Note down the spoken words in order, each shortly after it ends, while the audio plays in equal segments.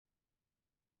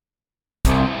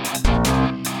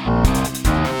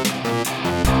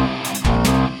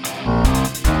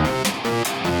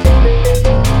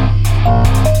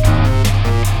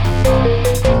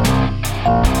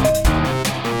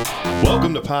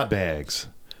Podbags.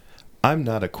 I'm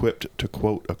not equipped to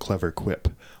quote a clever quip,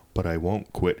 but I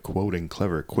won't quit quoting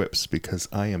clever quips because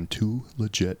I am too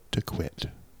legit to quit.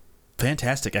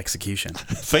 Fantastic execution.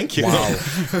 Thank you. Wow.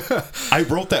 I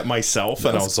wrote that myself,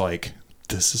 and I was like,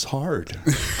 this is hard.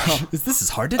 This is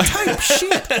hard to type.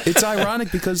 Shit. It's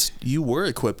ironic because you were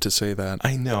equipped to say that.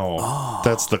 I know. Oh,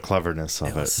 That's the cleverness of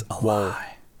it was a Whoa.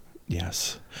 lie.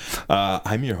 Yes.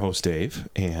 I'm your host, Dave,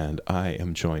 and I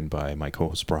am joined by my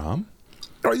co-host, Bram.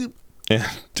 Are you? And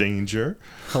Danger.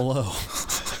 Hello.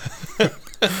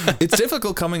 It's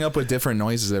difficult coming up with different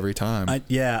noises every time. I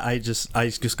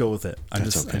just go with it. I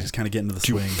That's okay. just kind of get into the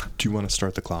Do swing. you want to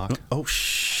start the clock? Oh,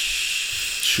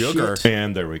 Sugar. shit.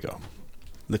 And there we go.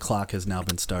 The clock has now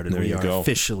been started. There We you are go.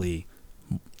 officially.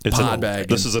 Podbag.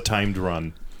 This is a timed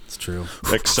run, It's true.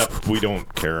 except we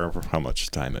don't care how much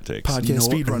time it takes. Podcast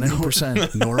speed run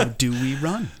 80%. Nor do we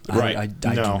run. Right. I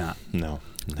do not. No.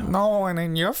 No one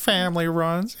in your family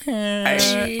runs.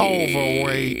 Overweight.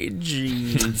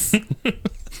 Jeez.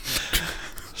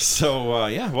 So,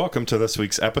 welcome to this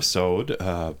week's episode.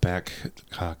 Back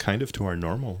kind of to our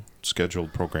normal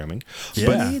scheduled programming. Yeah.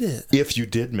 But Made it. if you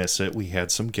did miss it, we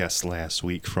had some guests last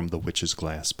week from the Witch's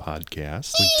Glass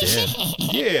podcast. We did.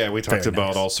 Yeah, we talked Very about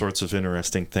nice. all sorts of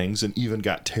interesting things and even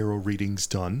got tarot readings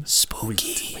done.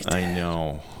 Spooky. I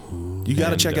know. You got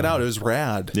to And, check it out. It was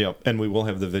rad. Yep, and we will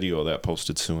have the video of that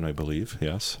posted soon, I believe.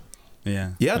 Yes.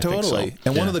 Yeah. Yeah, I think totally. so.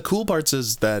 And one Yeah. of the cool parts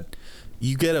is that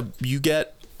you get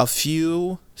a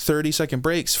few 30-second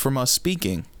breaks from us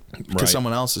speaking because Right.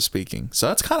 someone else is speaking. So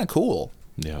that's kind of cool.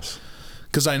 Yes.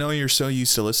 Because I know you're so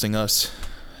used to listening us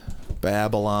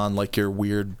Babylon like your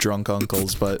weird drunk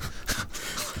uncles, but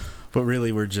But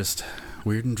really, we're just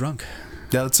weird and drunk.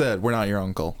 yeah, that's it. We're not your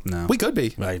uncle. No. We could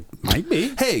be. I might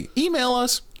be. Hey, email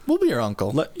us. We'll be your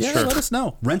uncle. Let us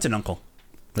know. Rent an uncle.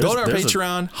 Go to our There's a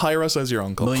Patreon. Hire us as your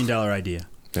uncle. $1 million idea.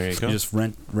 There you go. You just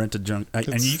rent a junk, and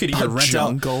you could A either rent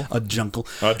junkle. out a junkle,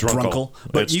 A drunkle.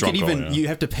 but It's you could drunkle, even yeah. you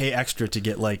have to pay extra to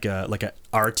get like a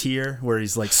R tier where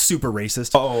he's like super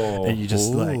racist. Oh. and you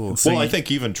just Ooh. like so Well, I you-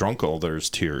 think even drunkle, there's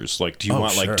tiers. Like, do you Oh,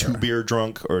 want like sure. 2 beer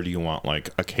drunk, or do you want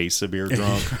like a case of beer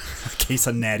drunk? a case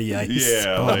of natty ice.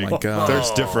 Yeah, Oh like, my God.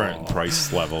 there's different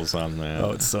price levels on that.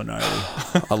 Oh, it's so gnarly.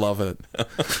 I love it.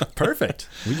 Perfect.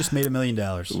 We just made $1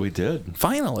 million. We did.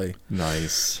 Finally.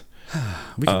 Nice.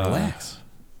 We can relax.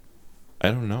 I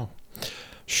don't know.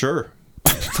 Sure.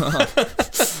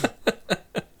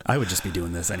 I would just be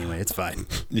doing this anyway. It's fine.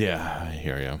 Yeah, I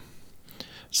hear you.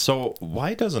 So,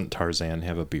 why doesn't Tarzan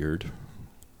have a beard?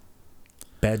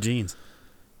 Bad genes.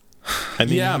 I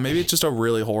mean, Yeah, maybe it's just a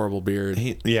really horrible beard.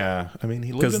 he lived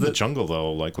 'Cause in the the- jungle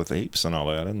though, like with apes and all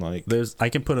that, and like I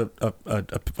can put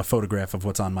a photograph of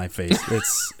what's on my face.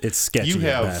 It's sketchy You at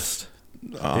have, best.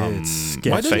 It's Why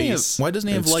sketchy. doesn't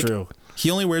he have It's like true. he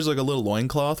only wears like a little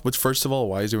loincloth, which first of all,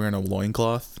 why is he wearing a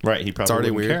loincloth? right? He probably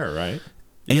already wouldn't weird. care, right?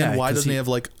 And Yeah, why 'cause doesn't he have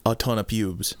like a ton of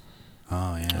pubes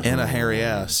Oh yeah. and a hairy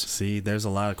ass? See, there's a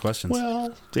lot of questions.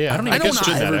 Well, yeah. I don't I know guess not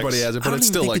genetics. everybody has it, I but don't it's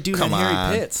even still think like the dude come had on.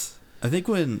 hairy pits. I think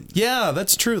when Yeah,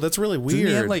 that's true. That's really didn't he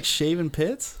weird. have like shaven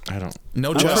pits? I don't.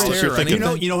 no Well, chest if hair you're or thinking-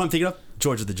 anything. You know who I'm thinking of?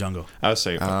 George of the Jungle. I would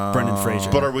say, Brendan Fraser.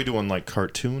 but are we doing like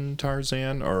cartoon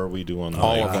Tarzan, or are we doing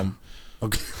all like, of them.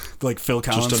 Okay. Like Phil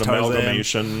Collins. just an Tarzan.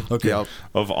 amalgamation Okay. Yep.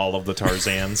 of all of the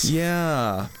Tarzans?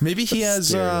 Yeah, maybe he has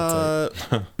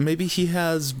Stereotype. maybe he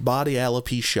has body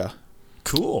alopecia.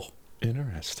 Cool.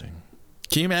 Interesting.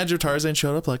 Can you imagine if Tarzan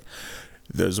showed up like,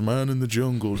 there's a man in the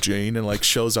jungle, Jane, and like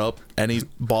shows up and he's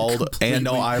bald and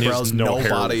no Completely- eyebrows, He has no no hair.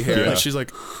 body hair. Yeah. And she's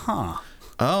like, Huh.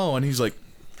 oh, and he's like,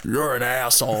 you're an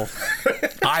asshole.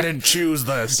 I didn't choose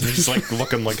this. He's like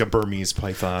looking like a Burmese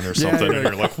python or something, you're and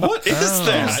you're like, what is There's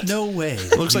that? no way.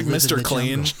 Looks like You live in Mr. the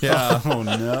Clean. jungle. Yeah. Oh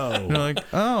no. You're like,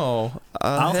 oh,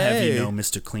 I'll hey. have you know,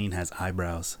 Mr. Clean has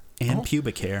eyebrows and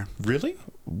pubic hair. Really?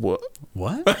 What?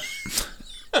 What?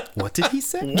 What did he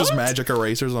say? Just magic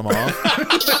erasers them off.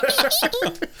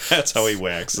 That's how he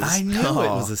waxes. I knew it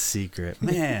Oh. was a secret.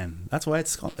 Man, that's why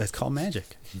it's called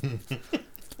magic.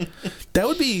 That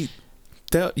would be,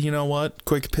 that. You know what?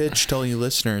 Quick pitch, telling you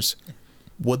listeners,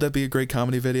 would that be a great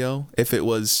comedy video if it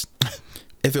was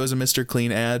a Mr.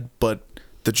 Clean ad, but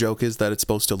the joke is that it's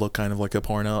supposed to look kind of like a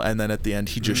porno, and then at the end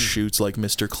he just shoots like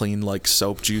Mr. Clean like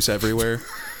soap juice everywhere,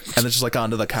 and it's just like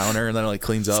onto the counter, and then it like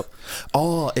cleans up.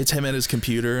 Oh, it's him at his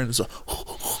computer, and it's like,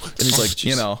 and he's like,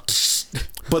 you know,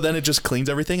 but then it just cleans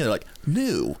everything, and they're like,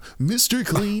 new Mr.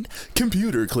 Clean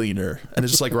computer cleaner, and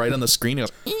it's just like right on the screen, it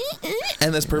goes,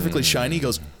 and that's perfectly shiny. He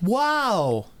goes,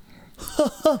 wow.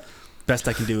 Best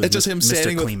I can do is It's just him Mr.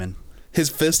 standing with Kleeman. his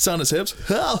fists on his hips.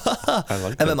 I like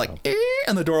and that, then like,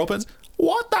 and the door opens.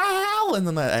 What the hell? And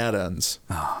then that ad ends.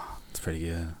 Oh, it's pretty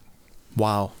good.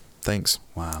 Wow. Thanks.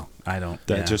 Wow. I don't.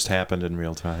 That yeah. just happened in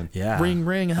real time. Yeah. Ring,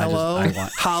 ring. Hello. I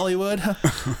want- Hollywood.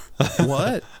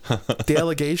 What? The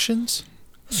allegations?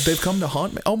 They've come to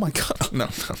haunt me. Oh my God. No.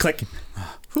 Click.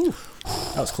 Whew.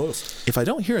 That was close. If I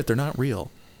don't hear it, they're not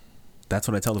real. That's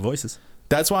what I tell the voices.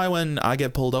 That's why when I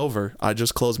get pulled over, I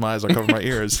just close my eyes, I cover my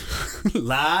ears.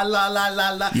 La la la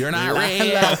la la. You're not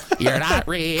real. You're not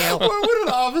real. What would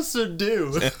an officer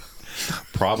do?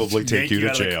 Probably take you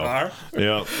to jail.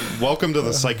 Yeah. Welcome to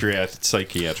the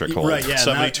psychiatric hold. Right, yeah,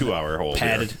 72-hour hold.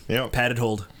 Padded. Yeah. Padded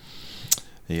hold.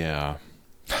 Yeah.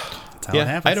 That's how it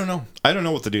happens. I don't know. I don't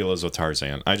know what the deal is with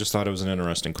Tarzan. I just thought it was an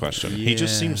interesting question. He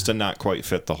just Yeah. seems to not quite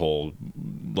fit the whole,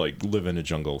 like, live in a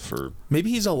jungle for...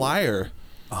 Maybe he's a liar.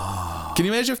 Can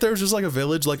you imagine if there was just like a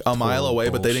village like a mile away,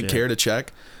 but they didn't bullshit. care to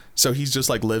check? So he's just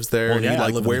like lives there Well, and yeah, he I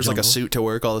like live in the wears like a jungle. suit to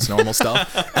work, all this normal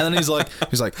stuff. And then he's like,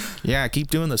 yeah, I keep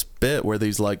doing this bit where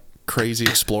these like crazy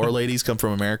explorer ladies come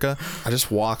from America. I just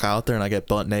walk out there and I get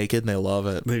butt naked and they love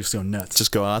it. They just go nuts.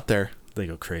 Just go out there. They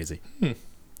go crazy.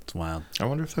 It's wild. I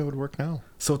wonder if that would work now.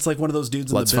 So it's like one of those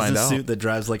dudes in Let's the find business out. suit that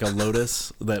drives like a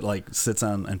Lotus that like sits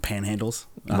on and panhandles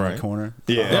on Right. the corner.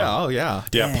 Yeah. Yeah. Oh yeah.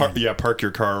 Yeah, park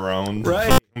your car around.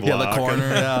 Right. Yeah. The block. corner.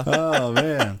 Yeah. Oh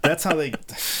man, that's how they.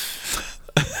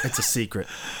 It's a secret.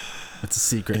 It's a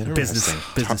secret. Business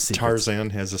secret. Tarzan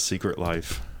has a secret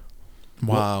life.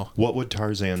 Wow. What would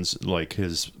Tarzan's, like,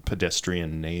 his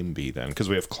pedestrian name be then? Because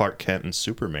we have Clark Kent and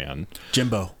Superman.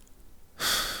 Jimbo.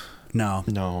 No.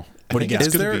 No. What do you got? It's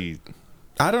Is gonna there- be...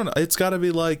 I don't know. It's got to be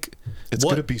like. It's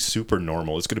what? going to be super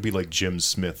normal. It's going to be like Jim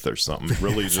Smith or something.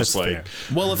 Really just like fair.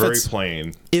 Well, if very it's-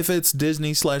 plain. If it's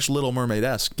Disney / Little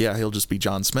Mermaid-esque, yeah, he'll just be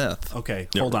John Smith. Okay,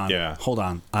 Yeah, hold on. yeah. Hold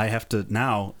on. I have to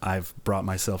now. I've brought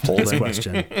myself to this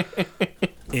question: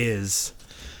 is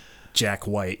Jack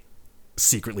White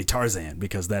secretly Tarzan?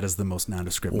 Because that is the most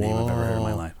nondescript name I've ever heard in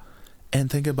my Whoa. life. And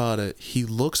think about it. He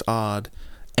looks odd,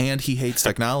 and he hates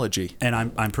technology. And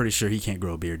I'm pretty sure he can't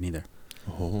grow a beard neither.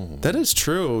 That is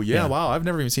true. Yeah, Yeah. wow. I've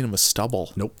never even seen him with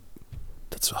stubble. Nope.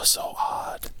 That's so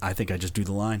odd. I think I just drew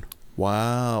the line.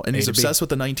 Wow. And he's A to B. obsessed with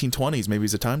the 1920s. Maybe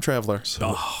he's a time traveler.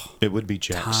 Oh, It would be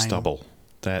Jack Time. Stubble.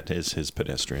 That is his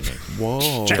pedestrian name.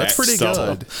 Whoa. Jack That's pretty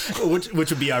Stubble. good. which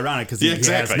would be ironic because Yeah, he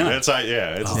exactly. has none. That's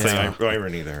it's the Yeah. thing.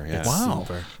 Irony there. Yeah. Wow.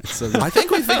 Super. It's so I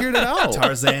think we figured it out.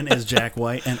 Tarzan is Jack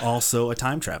White and also a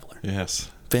time traveler.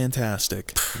 Yes.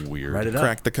 Fantastic. Weird. Write it up.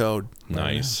 Crack the code.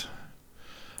 Nice.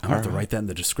 I'm going to have to write that in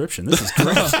the description. This is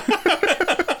great.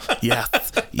 Yeah.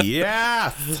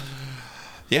 Yeah.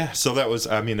 Yeah. So that was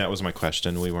my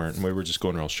question. We were just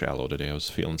going real shallow today. I was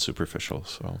feeling superficial.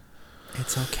 So.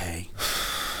 It's okay.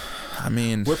 I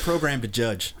mean, We're programmed to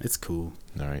judge. It's cool.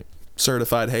 All right.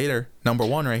 certified hater.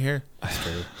 #1 right here.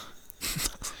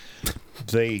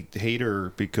 They hate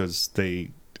her because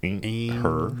they ain't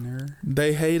her.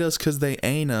 They hate us because they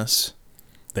ain't us.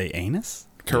 They anus?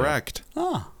 Correct.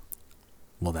 Oh.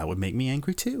 Well, that would make me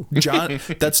angry too. John.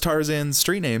 That's Tarzan's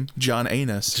street name. John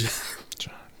Anus.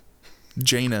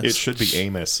 Janus. It should be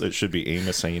Amos. It should be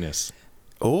Amos Anus.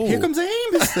 Oh. Here comes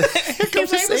Amos. Here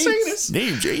comes Amos Anus.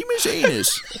 Name's Amos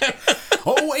Anus.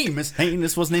 Oh, Amos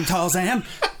Anus was named Tarzan.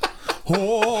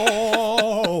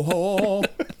 Oh.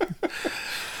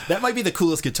 That might be the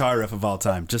coolest guitar riff of all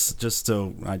time. Just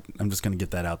so I'm just gonna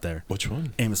get that out there. Which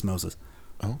one? Amos Moses.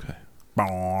 Okay.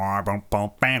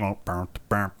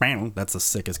 That's the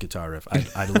sickest guitar riff.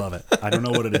 I love it. I don't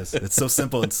know what it is. It's so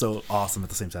simple and so awesome at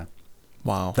the same time.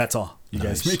 Wow. That's all. You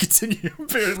guys may continue,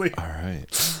 apparently. All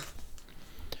right.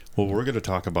 Well, we're going to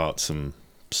talk about some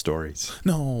stories.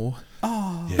 No.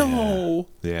 Oh. Yeah. No.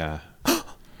 Yeah.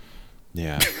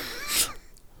 Yeah.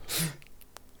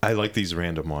 I like these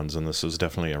random ones, and this is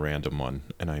definitely a random one,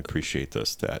 and I appreciate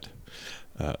this, that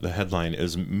the headline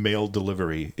is Mail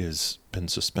Delivery is been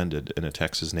suspended in a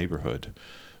Texas neighborhood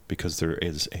because there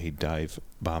is a dive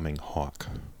bombing hawk.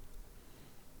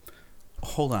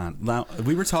 Hold on. Now,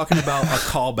 we were talking about a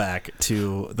callback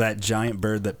to that giant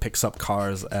bird that picks up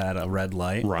cars at a red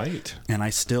light. Right. And I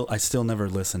still never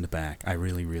listened back. I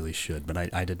really, really should, but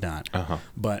I did not. Uh-huh.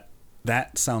 But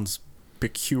that sounds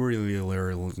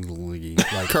peculiarly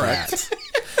like Correct.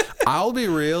 that. I'll be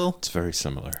real. It's very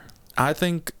similar. I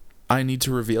think I need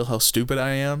to reveal how stupid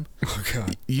I am. Oh,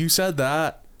 God. You said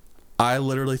that. I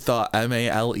literally thought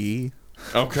MALE.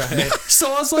 Okay.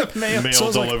 So I was like, Mail so I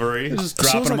was like- delivery. Just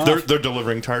So I was dropping them like, off. They're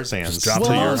delivering Tarzans drop to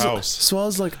them I your was like- house. So I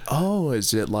was like, oh,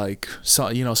 is it like,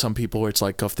 so, some people where it's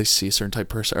like, if they see a certain type of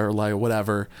person or like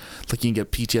whatever, like you can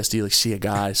get PTSD, like see a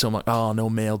guy. So I'm like, oh, no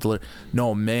mail delivery,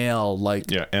 no mail, like,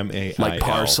 Yeah, MAIL. like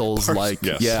parcels, like,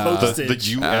 Yes. yeah. The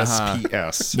Postage.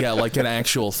 USPS. Yeah, like an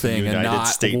actual thing and United not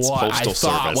States what Postal I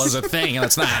thought Service. was a thing, and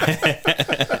it's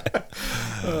not.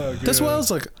 That's why I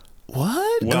was like,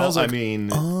 what? And I Well, was like, I mean,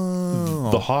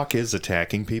 the hawk is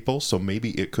attacking people, so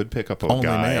maybe it could pick up a Only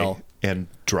guy male. and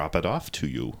drop it off to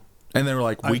you. and they were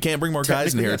like, we can't bring more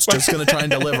guys in here. It's technically- just going to try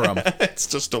and deliver them. It's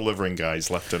just delivering guys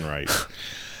left and right.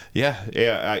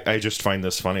 Yeah. I just find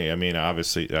this funny. I mean,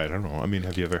 obviously, I don't know. I mean,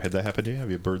 have you ever had that happen to you?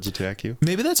 Have you birds attack you?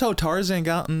 Maybe that's how Tarzan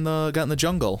got in the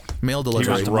jungle. Mail He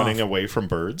delivery. was him running off. away from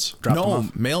birds. Dropped him No,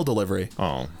 off. mail delivery.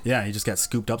 Oh, Yeah, he just got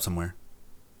scooped up somewhere.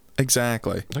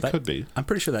 Exactly. that could be. I'm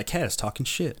pretty sure that cat is talking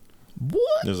shit.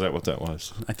 What? Is that what that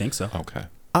was? I think so. Okay.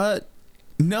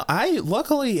 No,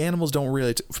 luckily animals don't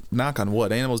really knock on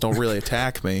wood. Animals don't really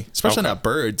attack me, especially Okay. not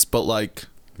birds. But like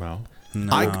Well, No,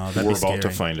 that'd we're be about to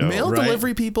scary. find out. mail Right.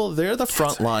 delivery people, they're the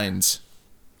front lines.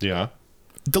 Yeah.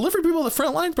 Delivery people are the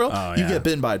front lines, bro. Oh, You yeah. get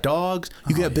bitten by dogs.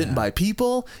 You get bitten by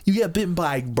people. You get bitten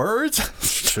by birds.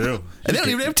 True. And they don't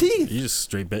even have teeth. You just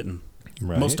straight bitten.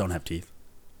 Right. Most don't have teeth.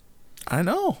 I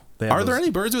know. They have Are there those-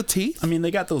 any birds with teeth? I mean,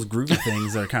 they got those groovy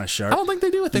things that are kind of I sharp. don't think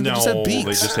they do. I think No, they just have beaks.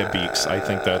 they just have beaks. I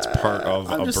think that's part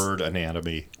of I'm a just- bird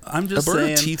anatomy. I'm A just bird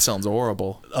saying, with teeth sounds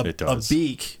horrible. It does. a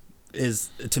beak is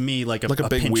to me like a big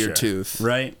pincher, weird tooth.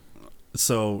 right?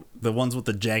 So the ones with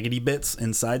the jaggedy bits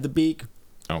inside the beak,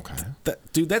 Okay.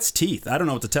 dude, that's teeth. I don't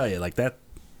know what to tell you. Like that.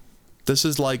 This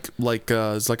is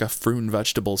it's like a fruit and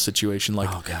vegetable situation, like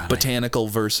Oh, God, botanical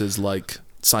versus like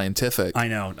scientific. I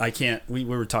know. I can't. We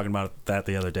were talking about that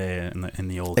the other day in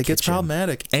the old. It gets kitchen.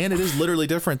 problematic, and it is literally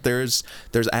different. There's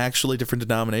actually different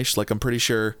denominations. Like I'm pretty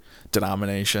sure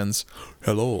denominations.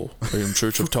 Hello, I am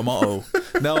Church of Tomato.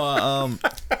 No,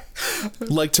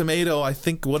 like tomato. I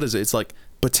think what is it? It's like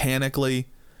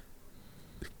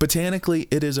botanically,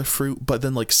 it is a fruit, but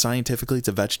then like scientifically, it's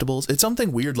a vegetables. It's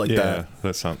something weird like Yeah, that.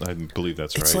 that's not. I believe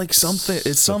that's It's right. like something.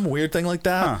 It's some weird thing like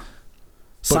that. Huh.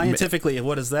 Scientifically,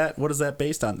 what is that? What is that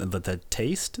based on? The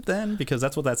taste then? Because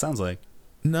that's what that sounds like.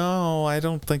 No, I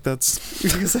don't think that's.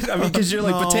 I mean, because you're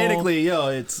like No. botanically,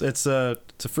 it's a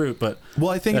fruit, but Well,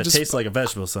 I think it it just. tastes like a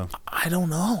vegetable. So I don't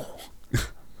know.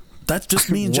 That's just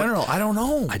me in What? general. I don't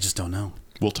know. I just don't know.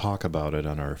 We'll talk about it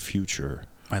on our future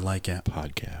I like it.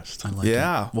 podcast, I like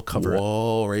Yeah, it. We'll cover it.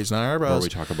 Whoa, raising our where eyebrows. we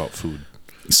talk about food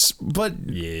But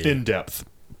Yeah. in depth.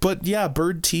 yeah,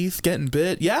 bird teeth getting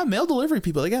bit. Yeah, mail delivery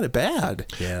people, they got it bad.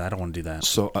 Yeah, I don't want to do that.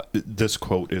 So this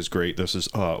quote is great. This is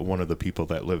one of the people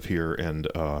that live here and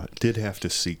did have to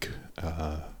seek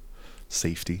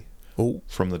safety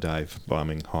from the dive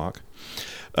bombing hawk.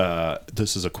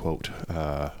 This is a quote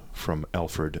from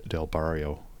Alfred Del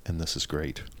Barrio, and this is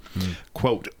great.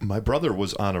 Quote, "My brother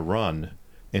was on a run,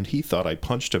 and he thought I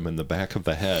punched him in the back of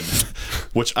the head,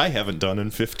 which I haven't done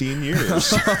in 15 years."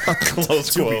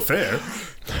 Close quote. fair.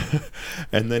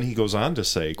 And then he goes on to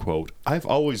say, quote, "I've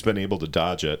always been able to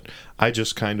dodge it. I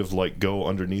just kind of like go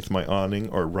underneath my awning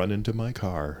or run into my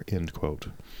car," end quote.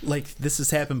 Like this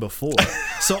has happened before.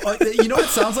 So you know what it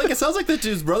sounds like? It sounds like that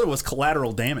dude's brother was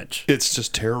collateral damage. It's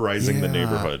just terrorizing the Yeah.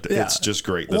 neighborhood. Yeah. It's just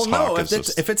great. This Well, no, hawk if is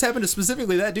just... if it's happened to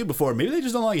specifically that dude before, maybe they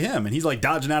just don't like him, and he's like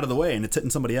dodging out of the way, and it's hitting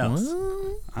somebody else.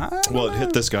 Well, it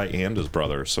hit this guy and his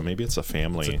brother, so maybe it's a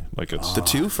family. Like it's The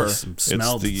twofer.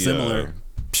 Smelled the, similar.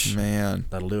 Man,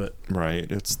 That'll do it. right.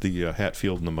 It's the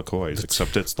Hatfield and the McCoys,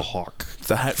 except it's the hawk.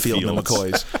 the Hatfield and the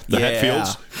Fields. McCoys. The Yeah.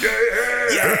 Hatfields.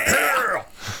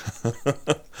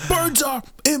 Birds are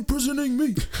imprisoning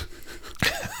me.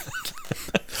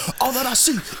 All that I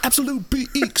see, absolute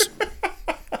beaks.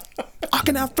 I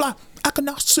cannot fly. I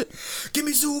cannot sit. Give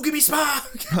me zoo, give me spa.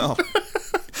 Oh.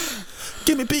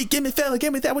 Give me beak, give me feather,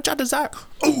 give me that which I desire.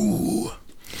 Ooh.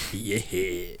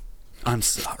 Yeah. I'm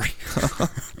sorry.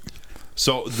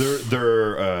 So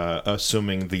they're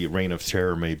assuming the reign of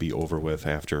terror may be over with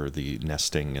after the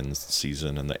nesting and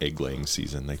season and the egg laying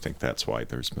season. They think that's why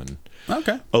there's been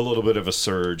Okay. a little bit of a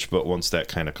surge, but once that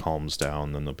kind of calms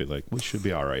down, then they'll be like, we should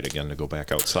be all right again to go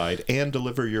back outside and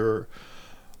deliver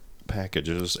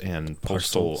packages and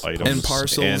postal Parcels. items And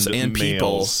parcels and people.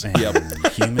 mails. And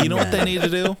Yep. human You know what they man. need to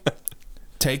do?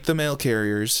 Take the mail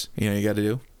carriers. You know what you got to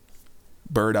do?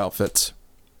 Bird outfits.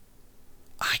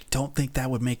 I don't think that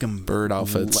would make them Bird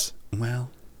outfits. Well,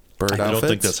 Bird I outfits. don't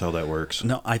think that's how that works.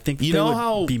 no, I think You they know would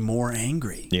how- be more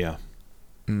angry. Yeah.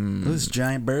 Look at this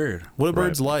giant bird. What are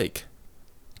birds like?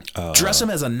 Dress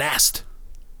them as a nest.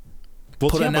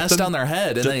 Put a nest on their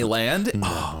head and then they land.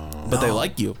 But they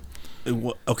like you.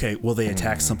 Okay, will they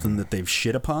attack something that they've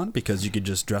shit upon? Because you could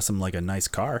just dress them like a nice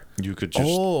car. You could just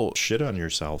Oh. shit on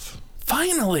yourself.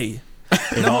 Finally.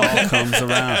 It all comes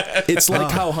around. It's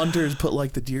like how hunters put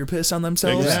like the deer piss on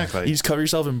themselves. Exactly. You just cover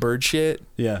yourself in bird shit.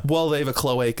 Yeah. Well, they have a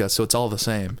cloaca, so it's all the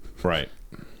same. Right.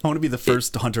 I want to be the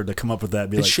first hunter to come up with that.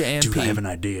 And be It's like, dude, I Champy. have an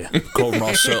idea. Cover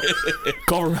myself.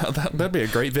 That'd be a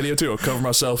great video too. Cover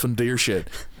myself in deer shit.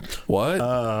 What?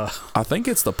 I think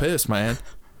it's the piss, man.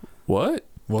 What?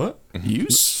 What? You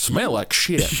smell like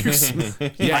shit.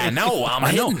 Yeah, I know.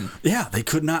 I know. Yeah, they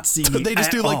could not see me. They just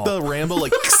at do like all. the Rambo,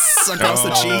 like across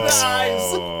the cheeks.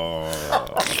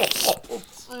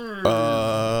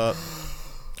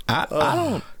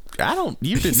 I don't.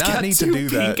 You did He's not got need to two do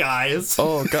that. pink eyes.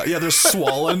 Oh god, yeah, they're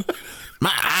swollen.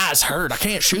 My eyes hurt. I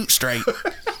can't shoot straight.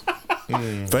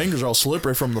 Fingers all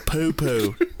slippery from the poo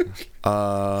poo.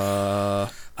 I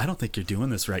don't think you're doing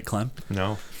this right, Clem.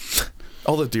 No.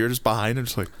 All the deer just behind him,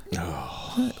 just like,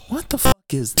 what the fuck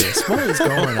is this? What is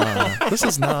going on? This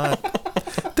is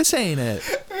not. This ain't it.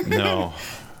 No.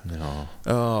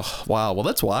 Oh wow. Well,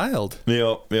 that's wild.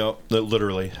 Yep.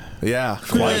 Literally. Yeah.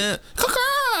 Quite.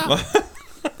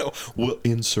 We'll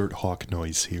insert hawk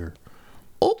noise here.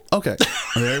 Oh, okay.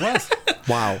 There he was.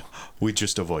 Wow. We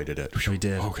just avoided it. We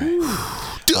did. Okay.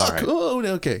 Duck. right. Oh,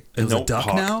 okay. It was a Nope, duck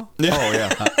hawk. now? Oh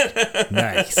yeah.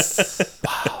 Nice.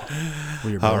 Wow.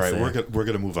 We were both All right, there. we're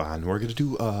gonna move on. We're gonna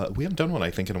do. We haven't done one, I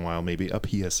think, in a while. Maybe a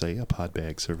PSA, a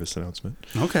Podbag service announcement.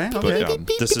 Okay. But Okay.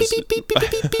 this is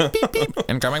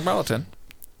Incoming bulletin.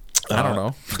 I don't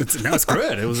know. It's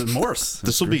good. It was Morse.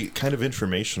 this will be kind of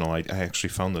informational. I actually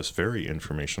found this very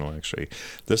informational. Actually,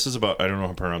 this is about. I don't know how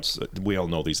to pronounce. We all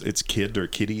know these. It's Kid or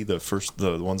Kitty.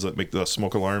 The ones that make the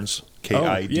smoke alarms.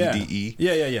 KIDDE.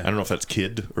 Yeah. I don't know if that's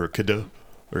Kid or Kidda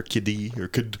or Kiddie or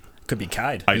Kid. Could be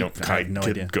Kide. I don't. have no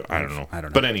idea. I don't know. I don't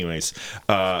know. But anyways,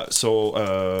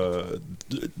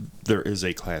 there is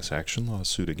a class action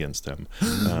lawsuit against them.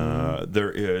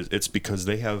 There is. It's because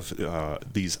they have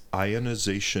these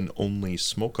ionization only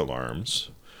smoke alarms,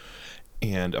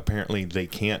 and apparently they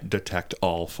can't detect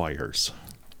all fires.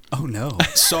 Oh no.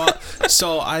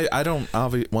 So I don't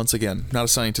once again, not a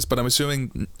scientist, but I'm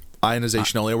assuming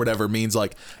ionization only or whatever means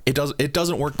like it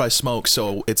doesn't work by smoke,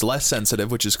 so it's less sensitive,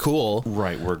 which is cool.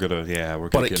 Right. We're gonna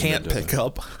But it can't pick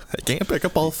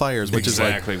up all fires, which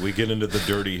Exactly. We get into the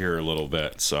dirty here a little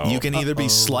bit. So is like you can either be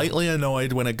slightly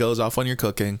annoyed when it goes off when you're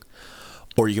cooking,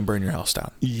 or you can burn your house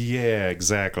down. Yeah,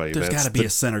 exactly. There's got to be a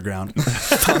center ground.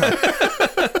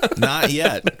 Not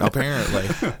yet, apparently.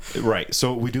 Right.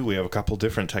 So we have a couple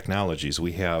different technologies.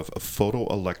 We have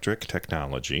photoelectric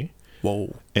technology.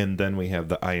 Whoa. And then we have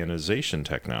the ionization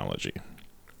technology.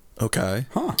 Okay.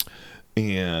 Huh.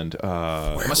 And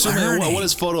I'm assuming what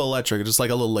is photoelectric? Just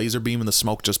like a little laser beam and the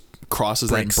smoke just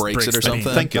crosses Breaks- and breaks it or breaks the beam.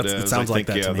 something? I think it It is. sounds I like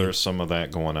think, that to me. there's some of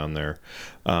that going on there.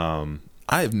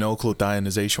 I have no clue what the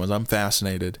ionization was. I'm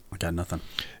fascinated. I got nothing.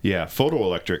 Yeah,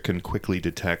 photoelectric can quickly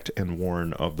detect and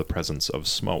warn of the presence of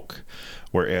smoke,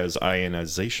 whereas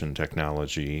ionization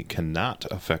technology cannot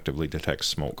effectively detect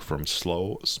smoke from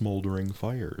slow, smoldering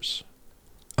fires.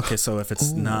 Okay, so if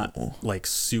it's not like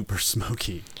super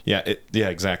smoky. Yeah,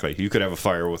 exactly. You could have a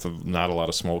fire with not a lot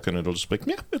of smoke, and it'll just be like,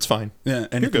 yeah, it's fine. Yeah,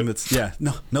 anything that's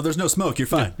no, there's no smoke. You're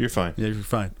fine. You're fine. Yeah, you're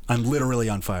fine. I'm literally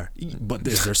on fire. But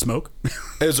is there smoke?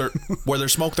 Is there where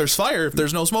there's smoke, there's fire. If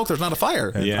there's no smoke, there's not a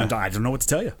fire. Yeah. I don't know what to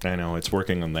tell you. I know, it's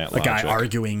working on that A guy logic.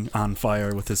 arguing on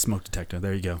fire with his smoke detector.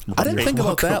 There you go. I didn't You're think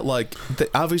about welcome. that. Like,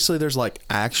 obviously, there's like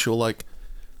actual like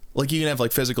you can have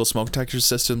like physical smoke detector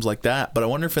systems like that. But I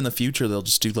wonder if in the future they'll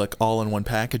just do like all-in-one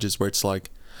packages where it's like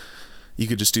you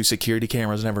could just do security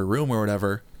cameras in every room or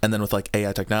whatever, and then with like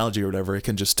AI technology or whatever, it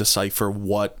can just decipher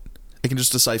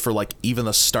like even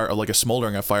the start of like a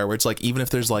smoldering of fire, where it's like even if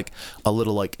there's like a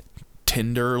little like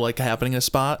tinder like happening in a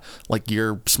spot, like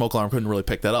your smoke alarm couldn't really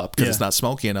pick that up because Yeah. it's not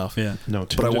smoky enough. Yeah. No,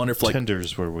 But I wonder if, like-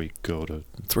 Tinder's where we go to.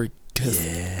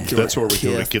 That's Where we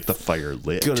go to get the fire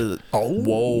lit. Go to the,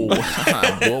 whoa,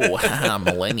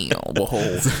 millennial,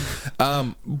 whoa.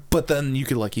 But then you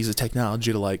could like use the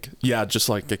technology to like, just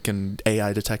like it can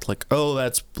AI detect like, oh,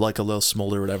 that's like a little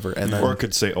smolder or whatever, and then Or it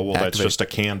could say, oh, well, that's activate. just a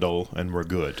candle, and we're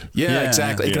good. yeah,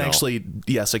 exactly. It You can know. actually,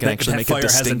 yes, it can actually that make a fire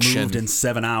hasn't distinction. moved in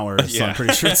 7 hours, so I'm Yeah.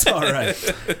 pretty sure it's all right.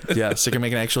 Yes, it can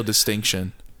make an actual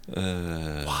distinction.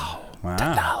 Wow.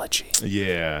 Technology.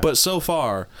 Yeah. But so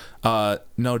far,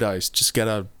 no dice. Just get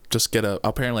a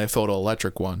apparently a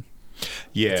photoelectric one.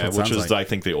 yeah, That's what it which sounds is, like. I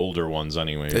think, the older ones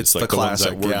anyway. It's like the ones that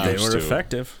classic, we're yeah. They used were to.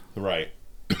 effective. Right.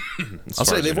 I'll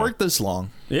say they've worked this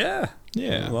long. Yeah.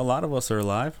 Yeah. Well, a lot of us are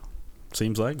alive.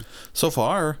 Seems like. So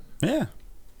far, Yeah.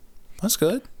 that's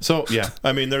good. So, yeah,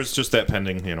 I mean, there's just that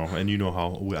pending, and you know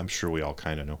how, I'm sure we all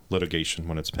kind of know, litigation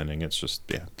when it's pending. It's just,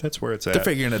 that's where it's at. They're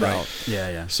figuring it out.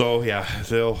 Yeah. So, yeah,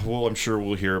 I'm sure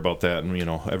we'll hear about that, and,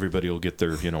 everybody will get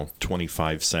their,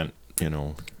 25 cent,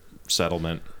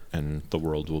 settlement, and the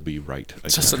world will be right again.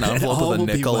 Just an It envelope all with a will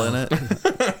be nickel well. in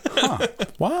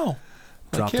it. Wow.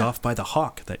 dropped yeah. off by the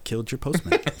hawk that killed your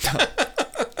postman.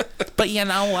 But you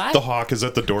know what? The hawk is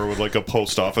at the door with like a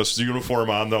post office uniform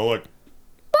on, though. Like,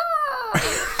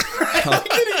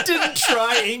 He didn't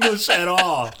try English at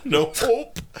all. no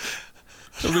hope.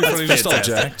 It'll be funny, just all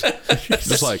jacked.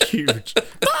 Just like, Huge.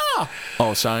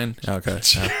 oh, sign? Okay.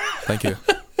 Yeah. Thank you.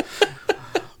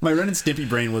 My Ren and Stimpy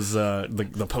brain was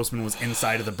the postman was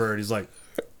inside of the bird. He's like,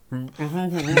 No,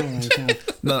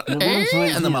 and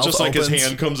the mouth Just like opens. his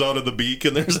hand comes out of the beak,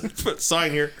 and there's a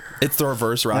sign here. It's the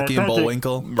reverse Rocky and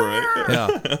Bullwinkle. Right.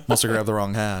 Yeah. Must have grabbed the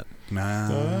wrong hat.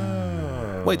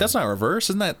 nah. Wait, that's not reverse.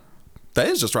 Isn't that... That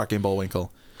is just Rocky and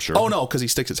Bullwinkle. Sure. Oh, no, because he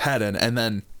sticks his head in, and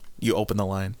then you open the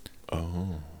line.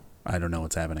 Oh. I don't know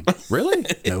what's happening. Really?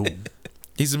 No.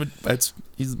 He's a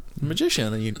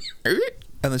magician, and you...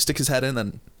 And then stick his head in,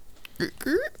 and...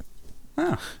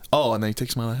 Oh. Oh, and then he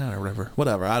takes him out of the hat or whatever.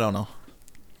 Whatever, I don't know.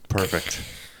 Perfect.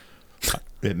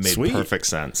 It made Sweet. perfect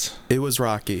sense. It was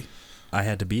Rocky. I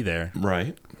had to be there.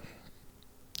 Right.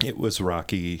 It was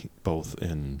Rocky both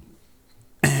in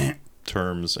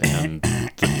terms and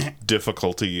the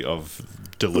difficulty of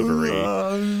delivery.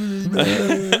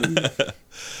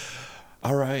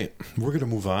 All right. We're going to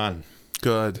move on.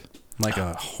 Good. Like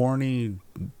a horny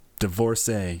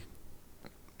divorcee.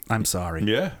 I'm sorry.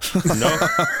 Yeah. No,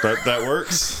 that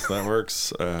works. That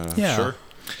works. Yeah. Sure.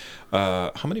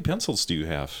 How many pencils do you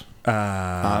have?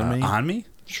 On me? On me?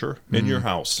 Sure. In your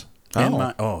house. In Oh.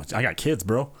 my, I got kids,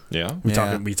 bro. Yeah. We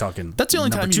Yeah. talking. That's the only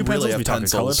number time two you really pencils? have We talking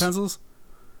color pencils.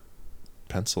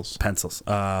 pencils? Pencils. Pencils.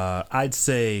 I'd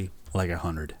say like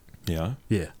 100. Yeah.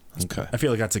 Yeah. Okay. I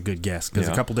feel like that's a good guess because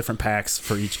Yeah. a couple different packs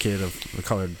for each kid of the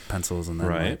colored pencils and then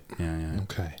Right. like, yeah.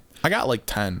 Okay. I got like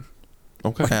 10.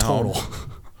 Okay. at home. Total.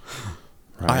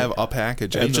 Right. I have a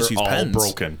package. I And just they're use all pens.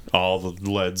 broken. All the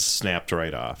leads snapped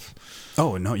right off.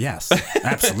 Oh no! Yes,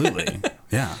 absolutely.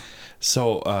 Yeah.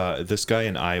 So this guy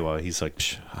in Iowa, he's like,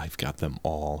 "Psh, I've got them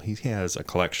all. He has a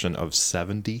collection of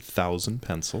 70,000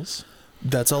 pencils.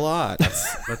 That's a lot.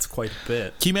 That's quite a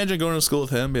bit. Can you imagine going to school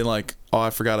with him being like, oh, I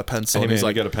forgot a pencil. Hey, and man, he's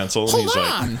like, you got a pencil? And hold he's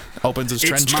on. Opens his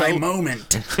trench It's my coat.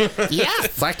 moment.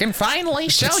 Yes, I can finally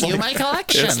show you my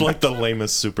collection. It's like the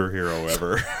lamest superhero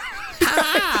ever.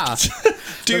 Ah,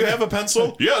 Do you have a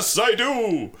pencil? Yes, I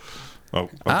do. Oh,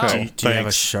 okay. Do you have a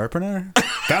Thanks. sharpener?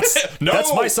 That's No.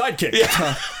 That's my sidekick.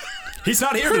 Yeah. He's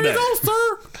not here today.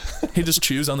 He just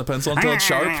chews on the pencil until it's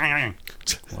sharp.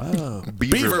 Whoa,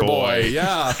 Beaver boy.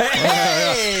 Yeah.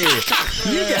 hey,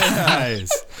 you guys.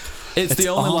 It's the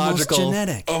only almost logical.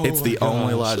 genetic. It's the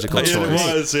only logical It choice.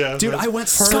 was, yeah. Dude, That's I went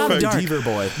so perfect. dark. Beaver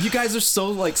boy. You guys are so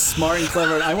like smart and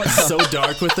clever, and I went so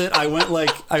dark with it. I went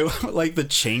like the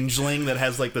changeling that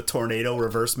has like the tornado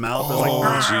reverse mouth. I was Oh,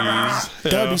 like,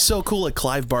 jeez. That would be so cool, like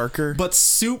Clive Barker. but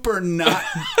super not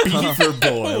Beaver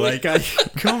Boy. Like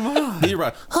come on. Beaver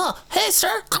boy. huh, hey,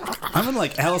 sir. I'm in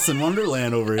like Alice in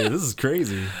Wonderland over here. This is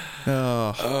crazy.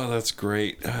 Oh, that's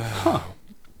great.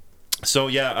 So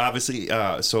yeah, obviously,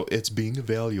 so it's being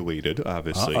evaluated.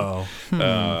 Obviously, Uh-oh.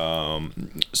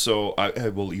 so I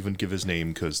will even give his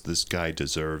name because this guy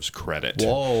deserves credit.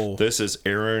 Whoa. This is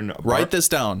Aaron. Write this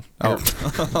down. Oh,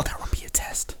 That would be a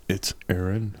test. It's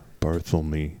Aaron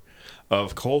Barthelme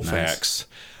of Colfax.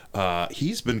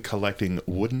 He's been collecting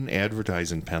wooden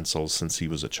advertising pencils since he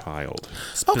was a child.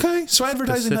 okay. So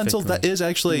advertising pencils, that is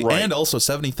actually, Right. and also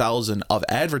 70,000 of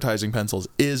advertising pencils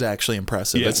is actually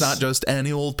impressive. Yes. It's not just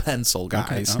any old pencil,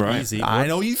 guys. Okay, Right. easy. I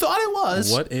know you thought it was.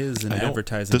 What is an I don't-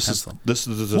 advertising this pencil? Is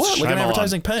this What? Like an Shyamalan.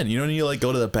 advertising pen. You know, when you like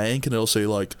go to the bank and it'll say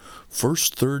like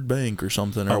First Third Bank or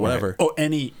something or right. whatever. Oh,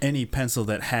 any pencil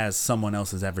that has someone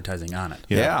else's advertising on it.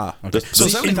 Yeah. Okay. So See,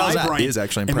 70,000 is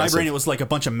actually in my impressive. brain, it was like a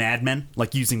bunch of madmen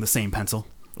like using the same pencil,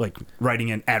 like writing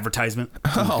an advertisement.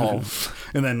 Oh.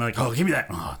 And then like, oh, give me that.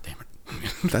 Oh, damn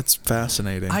it. That's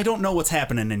fascinating. I don't know what's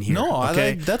happening in here. No, I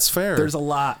okay? think that's fair. There's a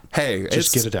lot. Hey,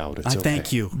 Just get it out. It's I okay.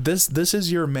 thank you. This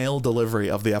is your mail delivery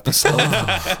of the episode,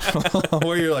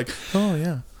 where you're like, oh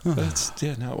yeah, That's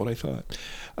not what I thought.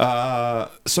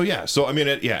 So I mean,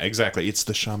 exactly. It's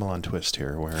the Shyamalan twist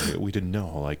here, where we didn't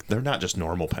know. Like, they're not just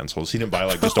normal pencils. He didn't buy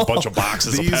like just a bunch of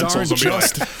boxes of These pencils and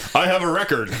aren't be like, "I have a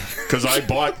record because I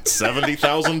bought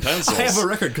 70,000 pencils." I have a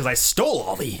record because I stole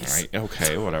all these. Right.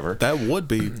 Okay. Whatever. that would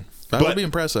be But-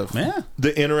 impressive. Yeah.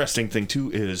 The interesting thing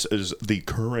too is the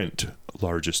current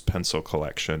largest pencil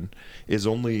collection is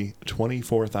only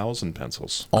 24,000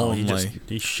 pencils. Oh, he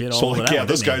Only. shit all So over like, that yeah, one,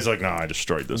 this didn't he? guy's like, "Nah, I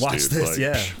destroyed this Watch dude." this, Like,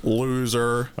 yeah.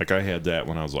 Loser. Like I had that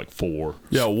when I was like 4.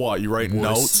 Yeah, what? You write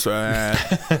Wuss. notes?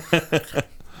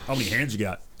 How many hands you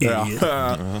got? Yeah.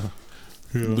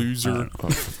 Idiot. Loser.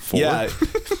 4. Yeah.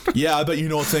 Yeah, I bet you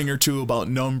know a thing or two about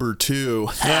number 2.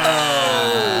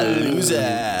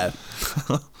 Loser.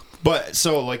 But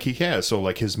so like he has, so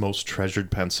like his most treasured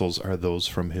pencils are those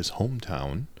from his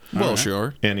hometown. Well,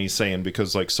 sure. And he's saying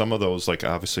because like some of those, like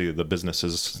obviously the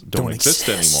businesses don't exist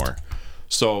anymore.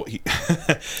 So he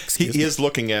he is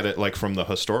looking at it like from the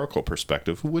historical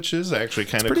perspective, which is actually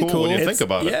kind of cool when you think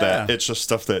about it. That it's just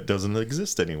stuff that doesn't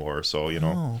exist anymore. So you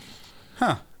know,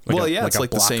 Huh. It's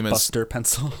like the same as Blockbuster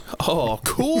pencil. Oh,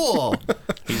 cool.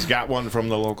 he's got one from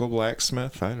the local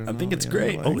blacksmith. I don't know. I think it's you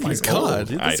great. know, Oh like- my God.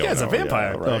 This I don't guy's a know,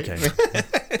 vampire. yeah, right.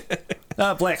 Okay.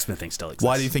 Blacksmithing still exists.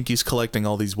 Why do you think he's collecting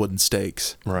all these wooden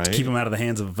stakes? Right. Keep him out of the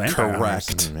hands of vampire hunters.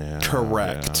 Correct. Yeah,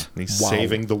 Correct. yeah. He's Wow.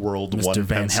 saving the world Mr. one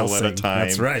Van pencil Helsing. at a time.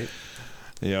 That's right.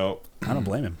 Yep. I don't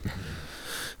blame him.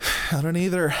 I don't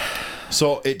either.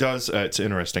 So it does. It's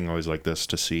interesting, always like this,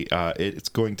 to see. It's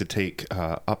going to take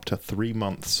up to 3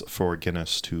 months for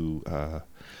Guinness to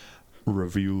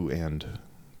review and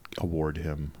award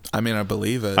him. I mean, I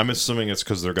believe it. I'm assuming it's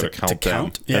because they're going to count them,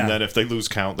 count? Yeah. and then if they lose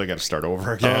count, they got to start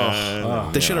over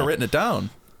again. They should have written it down.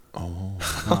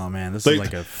 Oh man, this They- is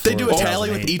like a. They do a 2008. tally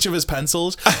with each of his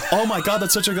pencils. Oh my God,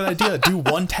 that's such a good idea. Do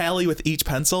one tally with each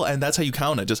pencil, and that's how you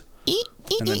count it. Just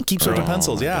keep switching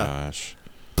pencils. my Yeah. gosh.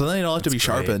 But then they don't have to be great.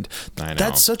 sharpened. I know.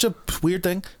 That's such a weird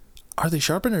thing. Are they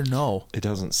sharpened or no? It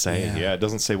doesn't say. Yeah. Yeah, it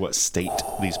doesn't say what state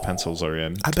these pencils are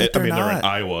in. I bet they're mean, they're in not.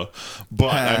 Iowa,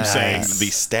 but I'm saying Yes. the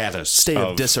status. State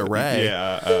of disarray.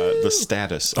 Yeah, the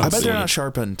status. I of bet they're the- not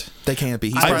sharpened. They can't be.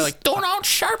 He's probably like, Don't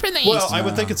sharpen these. Well, I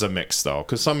would think it's a mix though,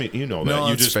 because some you know that No,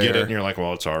 you that's just get fair. it and you're like,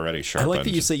 well, it's already I sharpened. like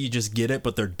that you say you just get it,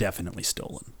 but they're definitely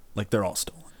stolen. Like they're all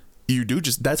stolen. you do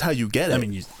just, that's how you get it. I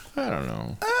mean, you. I don't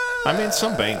know. I mean,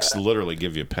 some banks literally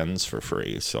give you pens for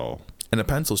free, so and a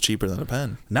pencil's cheaper than a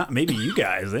pen. Not maybe you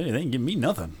guys. They ain't giving me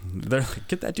nothing. They're like,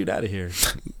 get that dude out of here.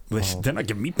 They're not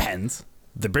giving me pens.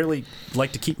 They barely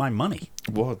like to keep my money.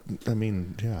 well, I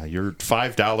mean, yeah, your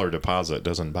 $5 deposit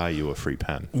doesn't buy you a free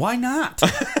pen. Why not?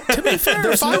 To be fair,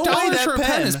 There's no way $5 that for a pen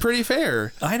pen- is pretty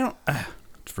fair. I don't.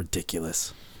 It's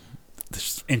ridiculous.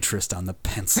 There's interest on the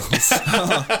pencils.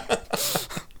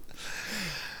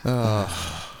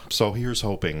 So here's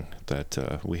hoping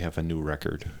that we have a new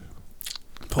record.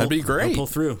 That'd be great. He'll pull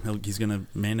through. He's gonna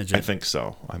manage it. I think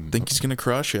so. I think he's gonna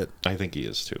crush it. I think he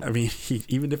is too. I mean,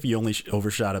 even if he only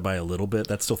overshot it by a little bit,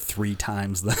 that's still 3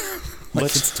 times the.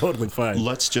 It's totally fine.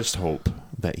 Let's just hope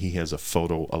that he has a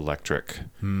photoelectric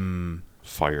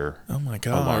fire Oh my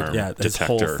God. alarm Yeah, his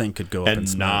whole detector, thing could go up in and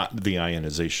smoke. not the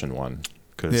ionization one,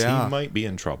 because Yeah. he might be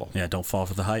in trouble. Yeah, don't fall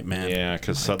for the hype, man. Yeah,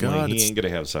 because suddenly God, he it's- ain't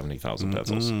gonna have 70,000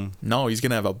 pencils. No, he's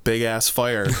gonna have a big ass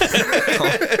fire.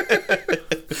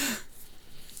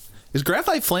 Is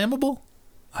graphite flammable?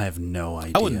 I have no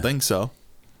idea. I wouldn't think so.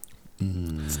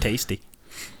 It's tasty.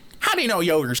 How do you know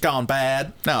yogurt's gone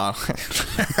bad? No.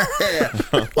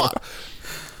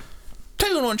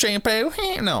 2-in-1 shampoo?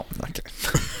 No. Okay.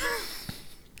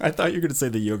 I thought you were gonna say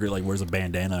the yogurt like wears a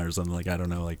bandana or something, like I don't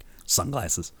know, like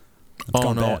sunglasses. It's Oh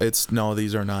gone no, bad.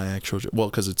 these are not actual. Well,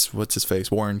 because it's what's his face,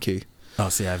 Warren Key. Oh,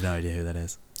 see, I have no idea who that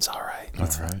is. It's all right. All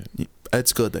right.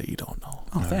 It's good that you don't know.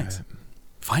 Oh, thanks.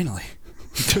 Finally,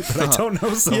 but I don't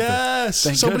know something. Yes,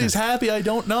 Thank somebody's goodness. happy. I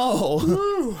don't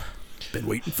know. Been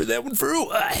waiting for that one for a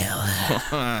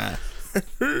while.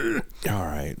 All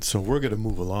right, so we're gonna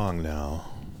move along now.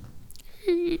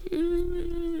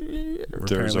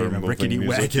 There's apparently our in a moving rickety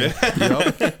music. wagon.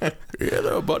 Yep. Yeah,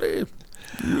 there, buddy.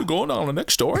 You going on the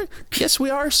next story? Yes, we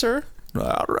are, sir.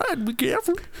 All right, be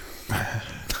careful.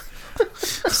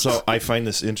 So I find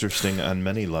this interesting on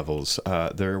many levels.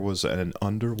 There was an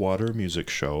underwater music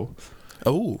show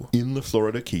Oh, in the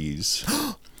Florida Keys.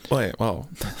 wait. Oh,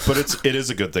 But it is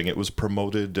a good thing. It was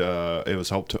promoted. It was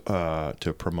helped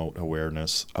to promote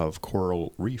awareness of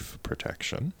coral reef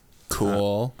protection.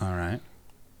 cool. All right.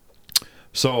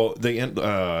 So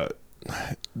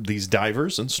these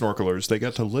divers and snorkelers, they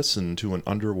got to listen to an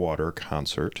underwater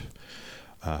concert.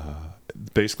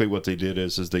 Basically, what they did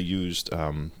is they used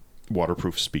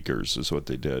waterproof speakers, is what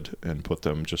they did, and put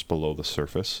them just below the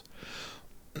surface.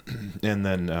 And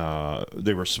then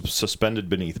they were suspended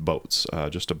beneath boats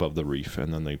just above the reef,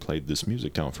 and then they played this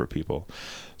music down for people.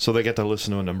 So they got to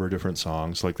listen to a number of different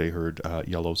songs, like they heard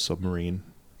Yellow Submarine.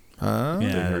 Yeah, They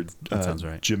heard that sounds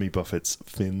right. Jimmy Buffett's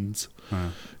Fins,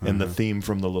 and the theme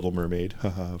from The Little Mermaid,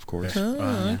 of course.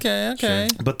 Oh, okay.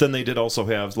 But then they did also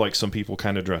have like some people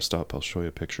kind of dressed up. I'll show you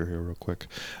a picture here real quick.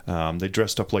 They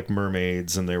dressed up like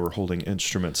mermaids, and they were holding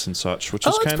instruments and such, which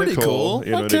is that's kind of pretty cool.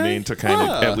 You know what I Okay. mean? To kind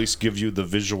of Yeah. at least give you the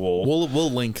visual.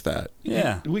 We'll link that.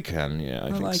 Yeah. We can, yeah,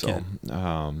 I think like so.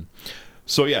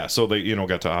 So yeah, so they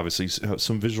got to obviously have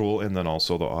some visual and then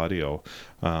also the audio,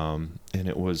 and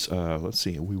it was let's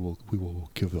see, we will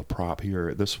give a prop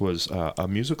here. This was a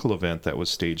musical event that was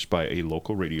staged by a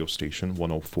local radio station,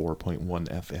 104.1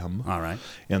 FM. All right.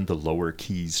 And the Lower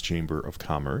Keys Chamber of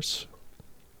Commerce,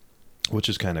 which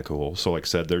is kind of cool. So like I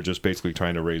said, they're just basically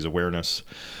trying to raise awareness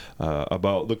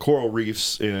about the coral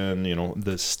reefs and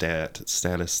the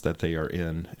status that they are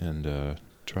in, and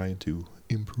trying to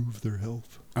improve their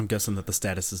health. I'm guessing that the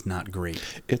status is not great.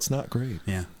 It's not great.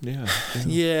 Yeah.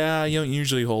 Yeah, you don't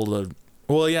usually hold a.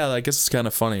 Well, yeah, I guess it's kind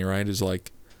of funny, right? Is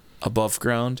like above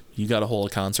ground, you got to hold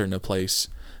a concert in a place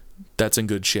that's in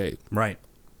good shape. Right.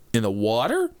 In the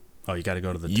water, Oh, you got to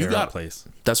go to the tear out place.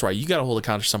 that's right. You got to hold a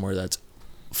concert somewhere that's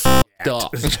f***ed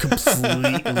up,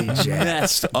 Completely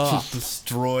messed up.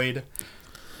 destroyed.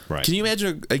 Right. Can you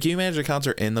imagine a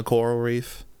concert in the coral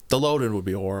reef? The load-in would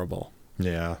be horrible.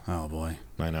 Yeah, Oh boy.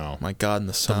 I know. My God, and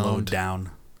the The sound. load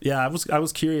down. Yeah, I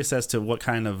was curious as to what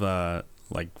kind of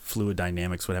like fluid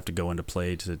dynamics would have to go into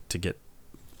play to get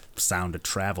sound to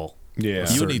travel. Yeah.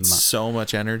 You would need certain so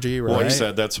much energy, right? Well, like I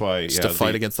said, that's why Just to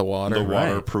fight against the water. the Right.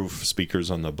 waterproof speakers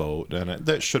on the boat, and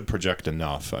that should project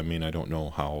enough. I mean, I don't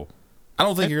know how. I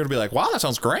don't think you're gonna be like, "Wow, that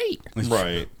sounds great,"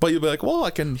 Right. but you'll be like, "Well,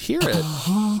 I can hear it."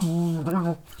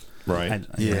 Right.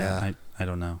 I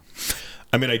don't know.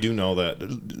 I mean, I do know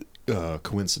that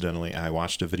coincidentally, I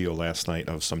watched a video last night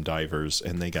of some divers,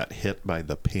 and they got hit by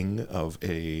the ping of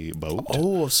a boat.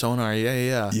 Oh, sonar,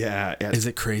 yeah. Yeah. Is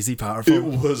it crazy powerful? It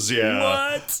was, yeah.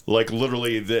 What? Like,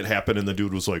 literally, that happened, and the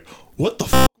dude was like, what the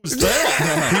f*** was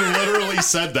that? He literally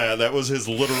said that. That was his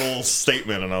literal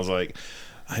statement, and I was like,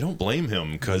 I don't blame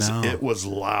him, because No. it was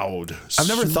loud. I've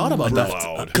never thought about Super that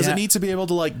loud. because Yeah. it needs to be able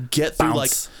to like get through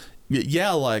Bounce.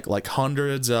 like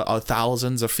hundreds,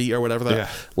 thousands of feet or whatever that, Yeah.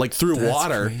 like through That's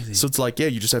water. crazy. So it's like, yeah,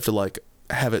 you just have to like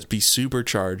have it be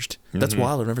supercharged. That's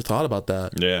wild. I've never thought about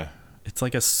that. Yeah. It's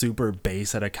like a super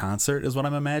bass at a concert is what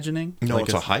I'm imagining. No, like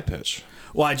it's a high pitch.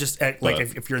 Well, I just like But-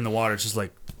 if you're in the water, it's just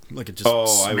like it just Oh,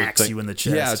 I would smacks think- you in the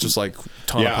chest. Yeah, it's just like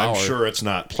ton Yeah, of power. I'm sure it's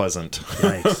not pleasant.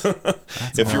 Right.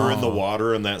 If you're in the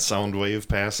water and that sound wave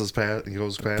goes past you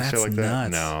That's like that,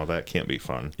 nuts. no, that can't be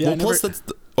fun. Yeah, Well, plus that's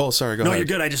sorry, go no, ahead. you're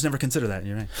good. I just never considered that.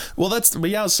 You're right. Well, I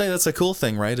would say that's a cool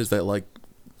thing, right? Is that like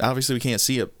obviously we can't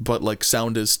see it, but like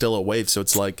sound is still a wave, so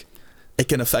it's like it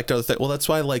can affect other things. Well, that's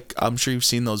why like I'm sure you've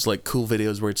seen those like cool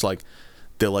videos where it's like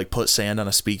they'll like put sand on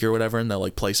a speaker or whatever, and they'll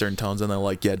like play certain tones, and they'll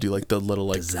like do like the little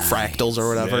like Designs. fractals or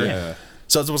whatever. Yeah.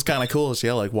 So that's what's kind of cool is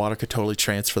like water could totally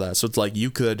transfer that. So it's like you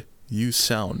could use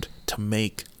sound to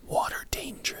make water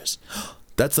dangerous.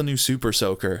 That's the new super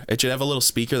soaker. It should have a little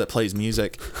speaker that plays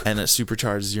music and it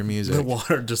supercharges your music. The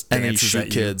water just and then you dances shoot at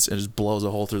you. kids and it just blows a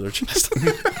hole through their chest.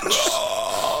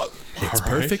 It's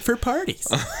perfect for parties.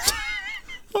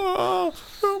 oh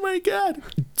my God.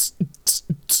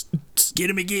 Get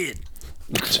him again.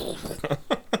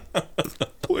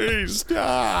 Please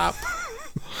stop.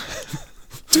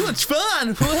 Too much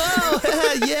fun.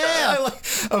 Whoa. Yeah. I like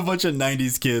a bunch of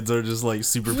 '90s kids are just like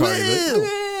super party.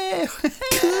 Like,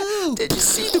 Cool. did you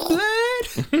see the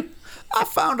blood? I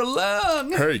found a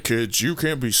lung. Hey kids, you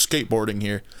can't be skateboarding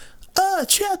here.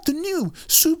 Check out the new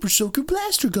Super Soaker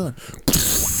Blaster Gun.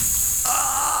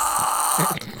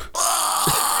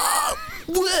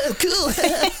 Whoa, cool.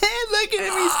 Look at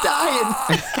him, he's dying.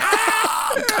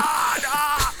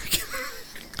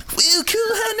 Whoa,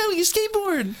 cool. I know you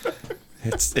skateboard.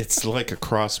 It's like a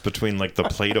cross between like the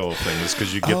Play-Doh things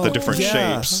because you get the different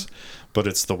yeah. shapes, but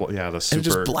it's the super. And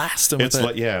just blast them with It's it.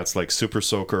 like it's like Super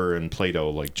Soaker and Play-Doh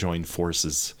like join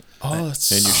forces, Oh,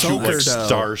 it's and you shoot soaker like dough.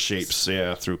 star shapes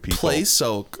through people. Play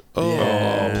soak. Oh,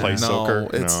 Yeah. Play soaker?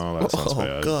 It's, No, that sounds bad.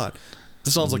 Oh God,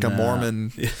 this sounds like a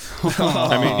Mormon.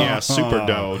 I mean, Super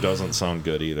Dough doesn't sound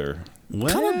good either.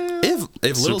 Well, If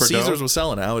Little Super Caesars dough? was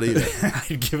selling it, I would eat it.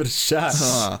 I'd give it a shot.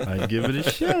 I'd give it a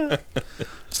shot.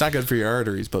 It's not good for your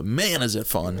arteries, but man, is it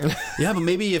fun. Yeah, but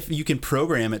maybe if you can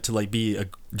program it to like be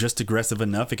just aggressive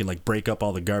enough, it can like break up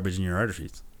all the garbage in your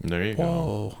arteries. There you go.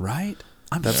 Whoa, Right?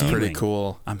 I'm that's healing. pretty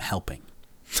cool. I'm helping.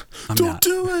 I'm Don't not.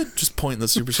 do it. Just pointing the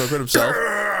Super Soaker at himself.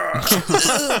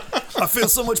 I feel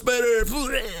so much better.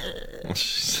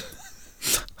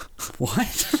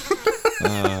 What?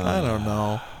 I don't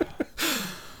know.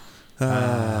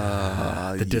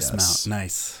 The dismount. yes.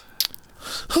 Nice.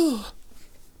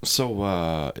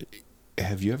 So,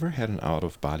 have you ever had an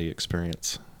out-of-body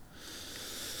experience?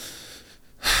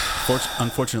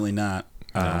 Unfortunately, not.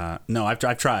 No, I've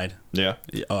tried. Yeah.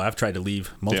 Oh, I've tried to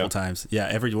leave multiple Yeah. times. Yeah,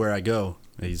 everywhere I go.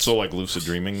 He's, So, like lucid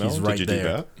dreaming, though? He's right Did you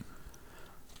there. do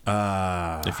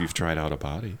that? If you've tried out of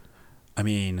body. I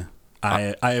mean,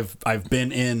 I've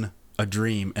been in a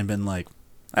dream and been like,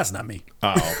 That's not me.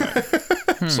 Oh,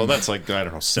 okay. So that's like, I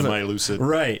don't know, semi-lucid.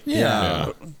 Right.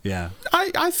 Yeah. Yeah.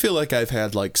 I feel like I've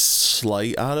had like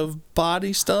slight out of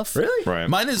body stuff. Really? Right.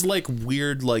 Mine is like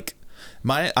weird. Like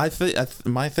my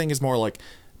thing is more like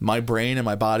my brain and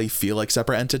my body feel like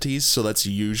separate entities. So that's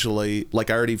usually like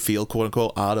I already feel quote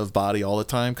unquote out of body all the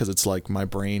time because it's like my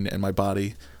brain and my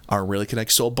body aren't really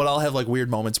connected. So, but I'll have like weird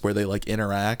moments where they like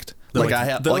interact. They're I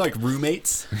have they're like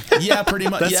roommates. yeah, pretty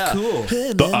much. That's yeah. cool.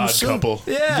 Hey, The man, odd what's up? couple.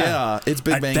 Yeah, it's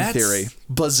Big Bang that's- Theory.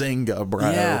 Bazinga, bro.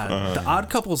 Yeah, the Odd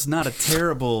Couple's not a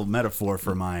terrible metaphor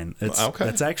for mine. It's Okay.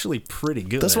 That's actually pretty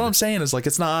good. That's what I'm saying is like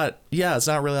it's not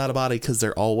really out of body because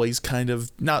they're always kind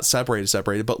of not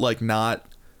separated, but like not.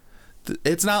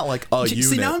 It's not like a unit.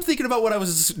 See, now I'm thinking about what I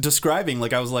was describing.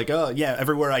 Like I was like, oh yeah,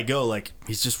 everywhere I go, like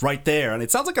he's just right there, and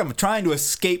it sounds like I'm trying to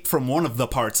escape from one of the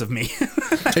parts of me.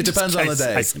 It depends on the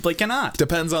day. I simply cannot.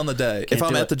 Depends on the day. If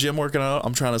I'm do at it. the gym working out,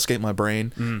 I'm trying to escape my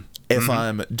brain. If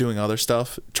I'm doing other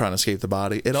stuff, trying to escape the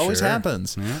body, it always Sure.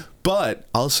 happens. Yeah. But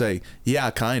I'll say,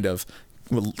 yeah, kind of,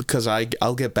 because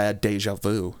I'll get bad deja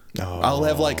vu. I'll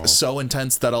have like so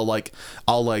intense that I'll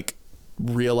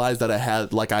realize that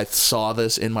I saw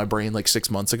this in my brain like 6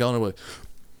 months ago, and I'm like,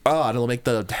 oh, and it'll make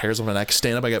the hairs on my neck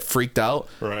stand up. I get freaked out,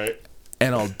 Right.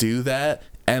 and I'll do that,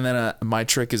 and then my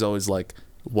trick is always like,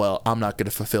 well, I'm not going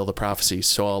to fulfill the prophecy,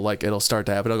 so it'll start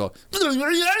to happen. I'll go,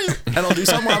 and I'll do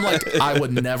something where I'm like, I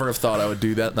would never have thought I would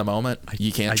do that in the moment.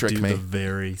 You can't trick I do me. the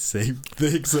very same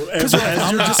thing. So as you're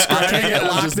I describing can't it, get I'm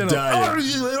locked just in.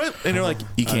 dying. And you're like,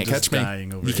 you can't just catch me.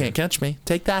 dying over You here. can't catch me.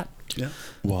 Take that. Yeah.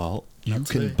 Well, you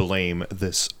That's can it. blame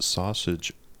this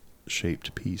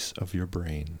sausage-shaped piece of your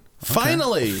brain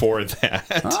Finally. for that.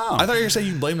 Oh, I thought you were saying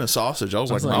you blame the sausage. I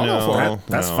was like, like, no, no. for it.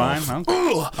 that's no. fine.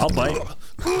 I'll bite.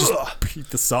 Just beat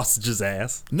the sausage's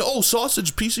ass. No,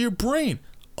 sausage piece of your brain.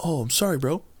 Oh, I'm sorry,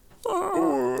 bro.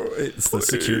 It's the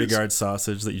security guard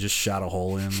sausage that you just shot a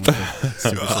hole in. With a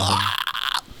super soldier.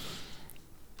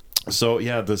 So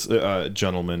yeah, this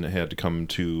gentleman had to come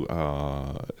to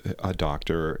a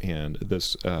doctor, and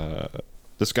this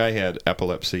guy had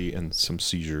epilepsy and some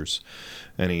seizures,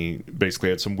 and he basically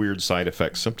had some weird side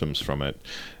effect symptoms from it.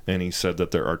 And he said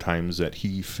that there are times that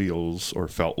he feels or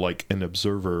felt like an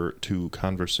observer to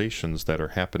conversations that are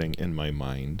happening in my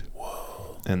mind.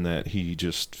 Whoa! And that he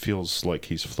just feels like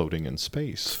he's floating in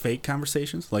space. Fake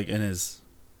conversations, like in his.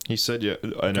 He said, yeah,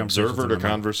 an observer in to my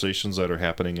mind. conversations that are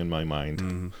happening in my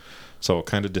mind. So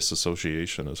kind of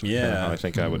disassociation is Yeah. how I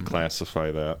think I would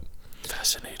classify that.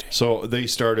 Fascinating. So they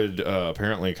started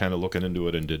apparently kind of looking into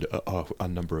it and did a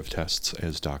number of tests,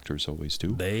 as doctors always do.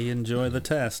 They enjoy the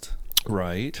test.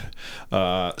 Right.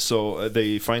 So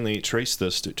they finally traced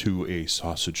this to a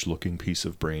sausage-looking piece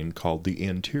of brain called the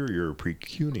anterior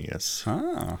precuneus.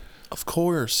 Ah. Of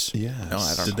course. Yes. No,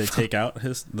 I don't Did know. they take out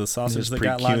the sausage His that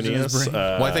got lodged in his precuneus, brain?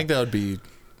 Well, I think that would be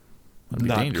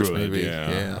not dangerous, good. maybe.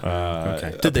 Yeah.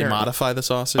 Okay. Did they apparently- modify the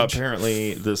sausage?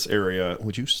 Apparently, this area.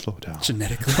 Would you slow down?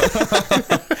 Genetically.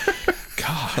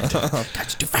 God.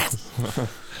 Got you too fast.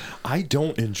 I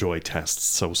don't enjoy tests,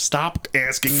 so stop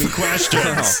asking me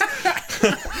questions.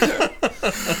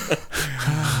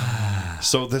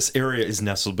 So this area is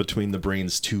nestled between the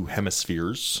brain's two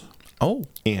hemispheres, Oh,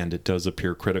 and it does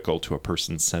appear critical to a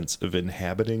person's sense of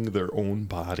inhabiting their own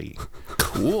body,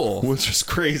 cool. which is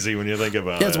crazy when you think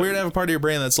about it. Yeah, it's weird to have a part of your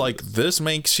brain that's like, this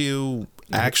makes you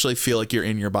actually feel like you're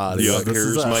in your body. Yeah, Like, this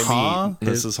is here's my us. Huh? meat.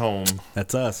 This is home.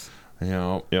 That's us.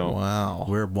 Wow.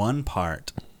 We're one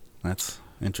part. That's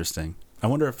interesting. I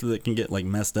wonder if it can get like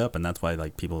messed up, and that's why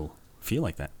like people feel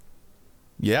like that.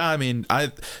 Yeah, I mean,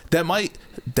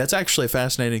 that's actually a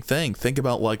fascinating thing. Think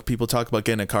about like people talk about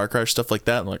getting a car crash, stuff like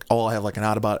that, and like, oh, I have like an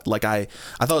out of body, like I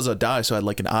thought it was a die, so I had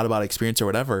like an out of body experience or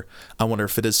whatever. I wonder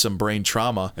if it is some brain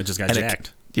trauma. It just got And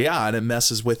jacked. Yeah, and it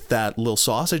messes with that little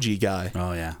sausagey guy.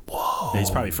 Oh yeah. Whoa. He's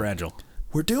probably fragile.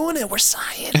 We're doing it. We're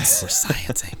science. We're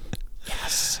sciencing.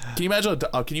 Can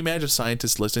you imagine a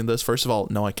scientist listening to this? First of all,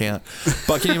 no, I can't.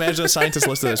 But can you imagine a scientist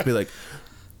listening to this and be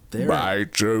like, By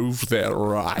Jove, they're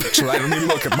right. Let me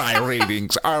look at my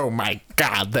readings. Oh my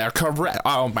God, they're correct.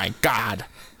 Oh my God.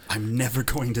 I'm never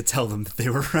going to tell them that they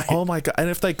were right. oh my god! And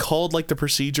if they called like the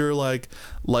procedure like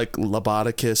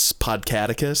Loboticus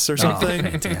Podcaticus or something,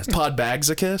 fantastic.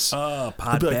 Podbagsicus, Oh,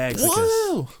 I'd be like, Podbags.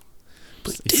 whoa!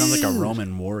 He sounds like a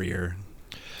Roman warrior.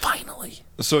 Finally.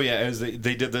 So yeah, as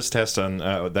they did this test on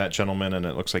that gentleman, and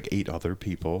it looks like 8 other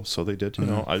people. So they did,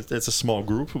 it's a small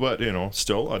group, but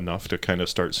still enough to kind of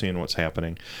start seeing what's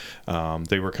happening.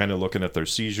 They were kind of looking at their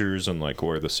seizures and like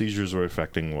where the seizures were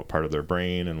affecting what part of their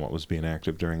brain and what was being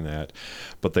active during that.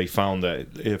 But they found that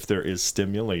if there is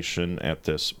stimulation at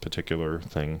this particular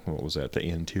thing, what was that? The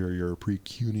anterior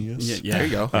precuneus. Yeah. There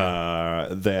you go.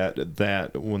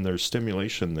 That when there's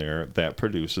stimulation there, that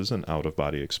produces an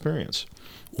out-of-body experience.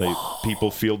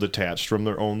 People feel detached from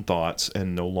their own thoughts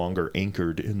and no longer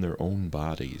anchored in their own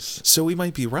bodies. So we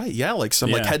might be right. Yeah, like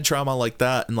some like head trauma like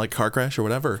that and like car crash or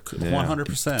whatever.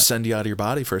 100%. Send you out of your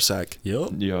body for a sec.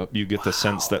 Yep. You get the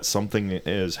sense that something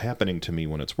is happening to me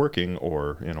when it's working,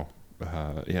 or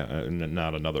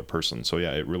not another person. So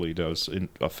yeah, it really does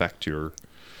affect your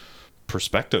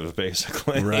perspective,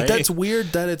 basically. Right. That's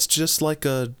weird that it's just like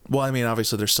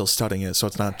obviously they're still studying it, so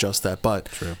it's not just that, but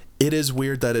True. It is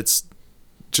weird that it's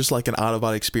just like an out of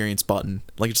body experience button.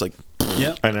 Like it's like,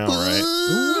 Yep. I know, right?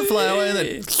 ooh, fly away, and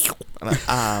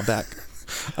then back.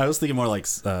 I was thinking more like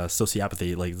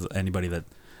sociopathy, like anybody that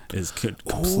is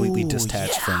completely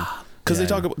detached from. Because they've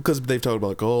talked about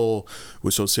like,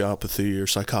 with sociopathy or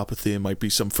psychopathy, it might be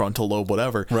some frontal lobe,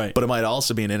 whatever. Right. But it might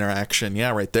also be an interaction.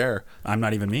 Yeah, right there. I'm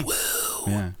not even me. Whoa.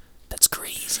 Yeah. That's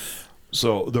crazy.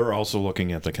 So they're also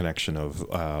looking at the connection of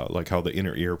like how the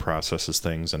inner ear processes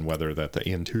things, and whether that the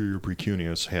anterior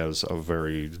precuneus has a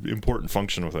very important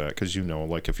function with that. Because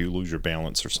like if you lose your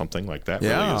balance or something like that,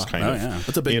 really is kind of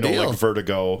that's a big deal. like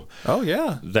vertigo. Oh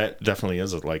yeah, that definitely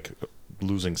is like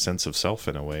losing sense of self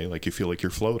in a way. Like you feel like you're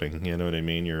floating. You know what I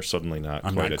mean? You're suddenly not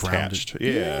quite attached.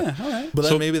 Yeah. All right. But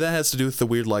then maybe that has to do with the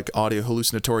weird like audio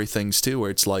hallucinatory things too,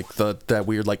 where it's like that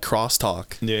weird like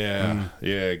crosstalk. Yeah.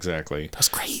 Yeah. Exactly. That's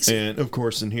crazy. And of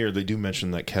course, in here they do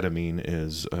mention that ketamine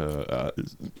is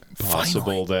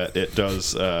possible that it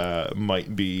does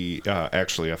might be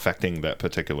actually affecting that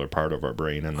particular part of our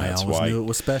brain, and that's I always why knew it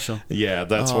was special. Yeah,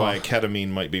 that's why ketamine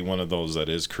might be one of those that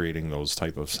is creating those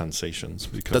type of sensations.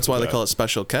 Because that's why they call it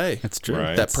Special K. That's true.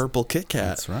 Right. That purple Kit Kat.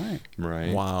 That's right.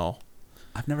 Right. Wow.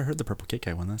 I've never heard the purple Kit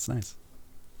Kat one. That's nice.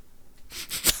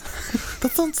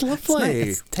 That sounds lovely.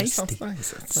 It's tasty.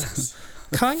 Nice.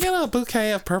 Can I get a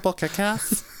bouquet of purple Kit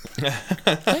Kats?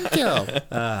 Thank you.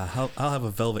 I'll have a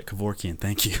velvet Kevorkian.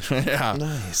 Thank you. Yeah.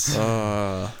 Nice.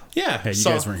 Hey, you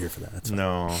guys weren't here for that. That's fine.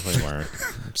 No, they weren't.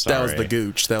 Sorry. That was the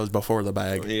gooch. That was before the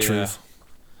bag. Yeah. Truth.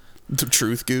 The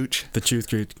truth gooch. The truth,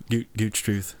 gooch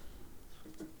truth.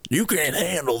 You can't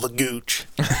handle the gooch.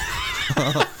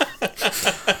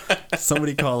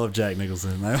 Somebody call up Jack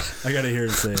Nicholson. I gotta hear him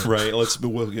say it. Right.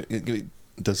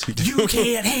 Does he do? You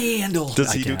can't handle.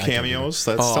 Does he do cameos?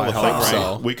 That's Oh, still I a thing, hope right?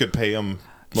 so. We could pay him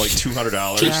like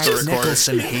 $200 Jack to record.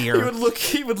 Nicholson He here. would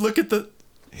look at the.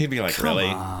 He'd be like, "Really?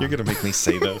 You're gonna make me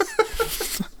say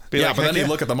this?" Yeah, like, but then "Heck he'd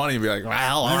look at the money and be like,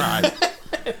 well, all right.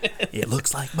 It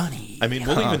looks like money. I mean,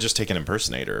 we'll even just take an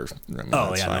impersonator. I mean,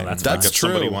 Oh, yeah, no, fine. that's Like, fine. if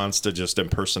somebody true. wants to just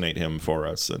impersonate him for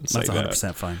us and say That's 100%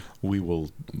 that, fine. we'll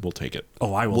take it.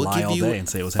 Oh, I will We'll lie give all you day and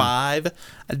say it was him. $5.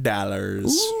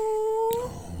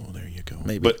 Oh, there you go.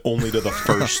 Maybe. But only to the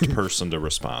first person to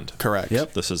respond. Correct.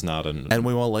 Yep. This is not an. And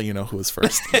we won't let you know who was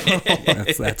first.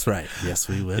 That's right. Yes,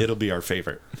 we will. It'll be our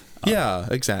favorite. Yeah,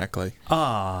 exactly.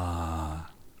 Ah.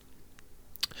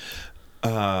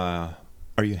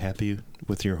 Are you happy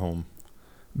with your home?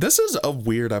 This is a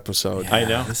weird episode. I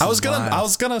know. This I is was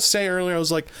wild. gonna say earlier, I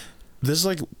was like, this is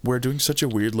like we're doing such a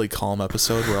weirdly calm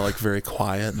episode. We're like very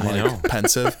quiet and I know. like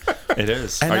pensive. It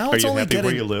is. And now Are it's you only happy where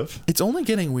getting- you live? It's only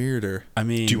getting weirder. I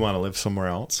mean, Do you want to live somewhere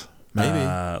else? Maybe.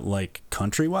 like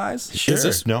country wise? Sure. Is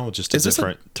this- No, just a Is this a-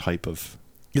 different type of.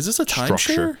 Is this a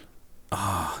Structure.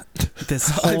 timeshare? This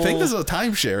I whole, think this is a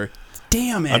timeshare.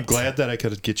 damn it. I'm glad that I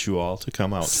could get you all to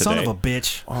come out Son today. of a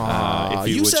bitch. If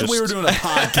you You would said we just- were doing a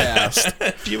podcast.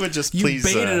 If you would just You please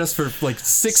baited us for like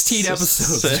 16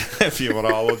 episodes. If you would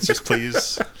all just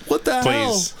please. What the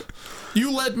Please. hell? You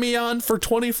led me on for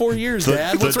 24 years, The-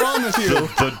 Dad. What's the- wrong with you?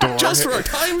 The door. Just for a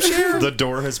timeshare? The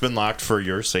door has been locked for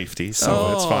your safety,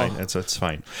 so it's Oh. fine. It's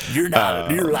fine. You're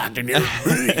not. You're locked in here.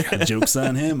 Joke's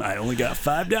on him. I only got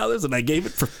 $5 and I gave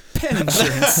it for pen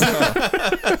insurance.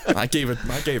 I gave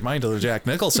mine to the Jack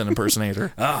Nicholson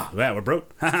impersonator. Oh, yeah, we're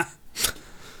broke.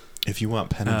 If you want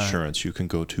pen insurance, you can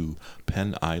go to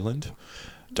penisland.com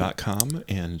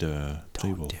and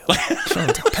they will.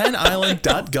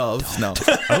 Penisland.gov. No.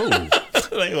 Oh,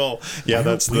 They will. Yeah,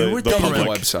 that's where the would Government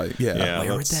public website. Yeah. Yeah.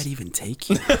 where would that's- that even take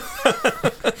you?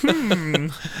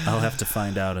 I'll have to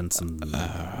find out in some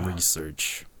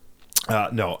research.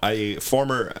 No, a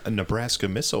former Nebraska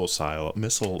missile silo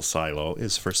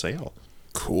is for sale.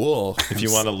 Cool. If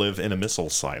you want to live in a missile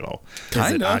silo, Is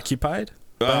it Kinda. occupied?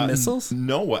 By missiles?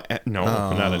 No,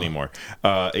 not anymore.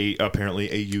 Apparently,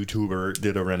 a YouTuber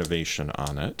did a renovation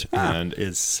on it and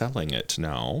is selling it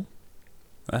now.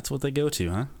 That's what they go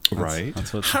to, huh? Right.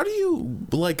 That's what. How do you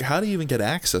even get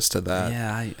access to that?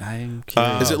 Yeah, I'm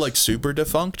curious. Is it like super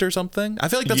defunct or something? I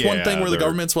feel like that's one thing where the they're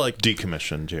government's like,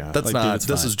 decommissioned. Yeah, that's Like, not. dude, it's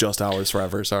This fine. is just ours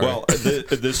forever. Sorry. well,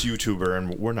 this YouTuber,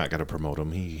 and we're not going to promote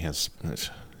him. He has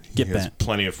Get bent.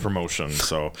 plenty of promotion.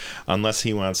 So unless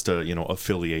he wants to,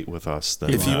 affiliate with us, then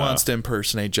if he wants to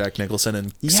impersonate Jack Nicholson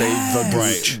and save the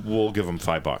Yes! right, we'll give him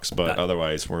 $5. But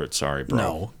otherwise, we're sorry,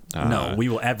 bro. No, we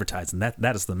will advertise, and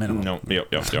that is the minimum. No, yep.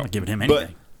 I'm not giving him But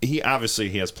anything. he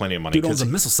has plenty of money. Dude owns 'cause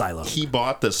a missile silo. He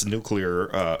bought this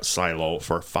nuclear silo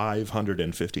for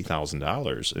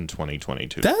 $550,000 in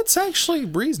 2022. that's actually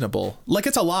reasonable. Like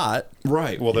it's a lot.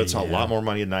 Right. Well, that's a Yeah. lot more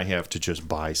money than I have to just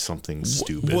buy something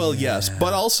stupid. Well, yes,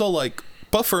 but also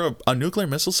but for a nuclear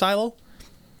missile silo,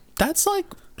 that's like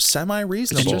semi it's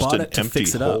reasonable. he just bought an it to empty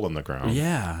fix it hole up. in the ground.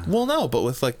 Yeah. Well, no, but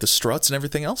with like the struts and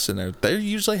everything else in there, they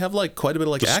usually have like quite a bit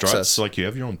of like The access. struts, like you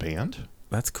have your own band.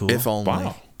 That's cool. If only.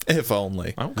 Wow. If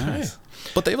only. Okay. Nice.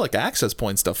 But they have like access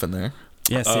point stuff in there.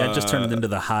 Yeah, see, I just turned it into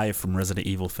the Hive from Resident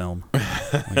Evil film.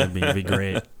 Like, it'd be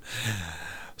great.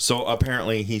 So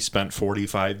apparently he spent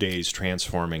 45 days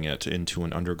transforming it into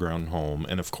an underground home,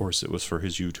 and of course it was for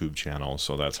his YouTube channel,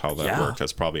 so that's how that Yeah. worked.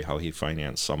 That's probably how he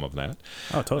financed some of that.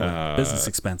 Oh, totally. Business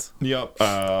expense. Yep.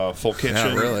 Full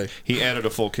kitchen. really. He added a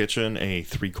full kitchen, a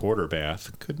 3/4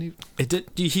 bath. Couldn't he? It did.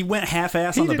 He went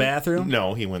half-ass on the didn't- bathroom.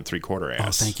 No, he went 3/4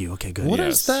 ass. Oh, thank you. Okay, good. What Yeah.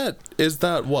 is Yes. that? Is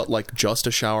that what, like just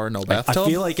a shower, no I bathtub?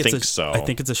 feel like it's Think so. I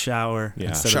think it's a shower. Yeah.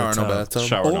 Instead Shower, of a no tub. bathtub.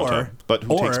 Shower, no Or, tub. But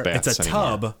who takes baths it's a anymore?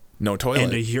 tub No toilet.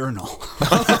 and a urinal.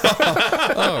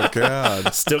 Oh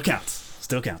god. Still counts.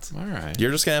 Still counts. All right.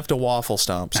 You're just gonna have to waffle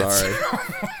stomp. Sorry.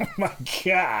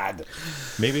 God.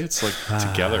 Maybe it's like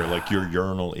together, like your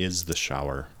urinal is the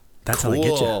shower. That's how they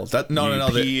get Cool. you. That no you no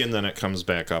no. pee and then it comes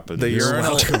back up. And The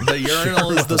urinal. The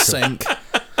urinal is the sink.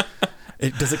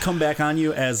 Does it come back on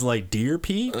you as like deer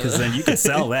pee? Because then you could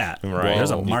sell that. Right.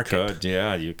 There's a You market. could.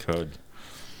 Yeah, you could.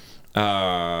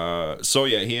 So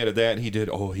yeah, he added that. He did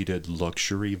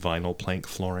luxury vinyl plank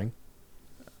flooring.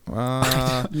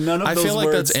 None of I those feel like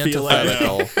words that's feel like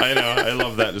antithetical. I know. I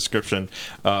love that description.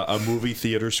 A movie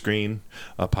theater screen,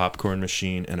 a popcorn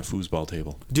machine, and a foosball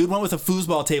table. Dude went with a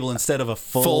foosball table instead of a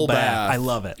full, Full bath. bath. I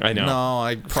love it. I know. No,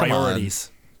 I Priorities.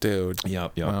 come on, dude.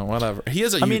 Yep. Well, whatever. He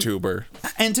is a mean- YouTuber.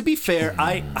 And to be fair,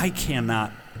 I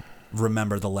cannot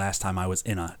remember the last time I was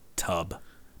in a tub.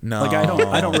 No, Like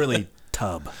I don't really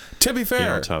tub. To be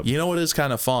fair, tub. you know what is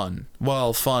kind of fun?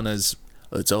 Well, fun is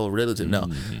it's all relative. No,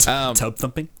 Tub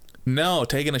thumping? no,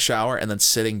 taking a shower and then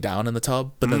sitting down in the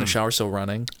tub, but then the shower's still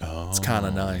running. Oh, it's kind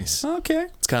of nice. Okay.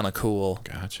 It's kind of cool.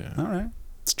 Gotcha. All right.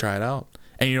 Let's try it out.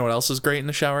 And you know what else is great in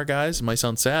the shower, guys? It might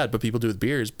sound sad, but people do it with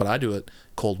beers, but I do it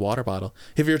cold water bottle.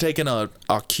 Have you ever taken a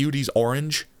Cutie's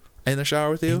orange in the shower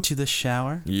with you? Into the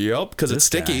shower? Yep, because it's This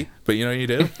sticky. guy. But you know what you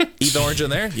do? Eat the orange in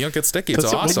there. You don't get sticky.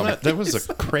 It's awesome. That was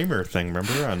a Kramer thing,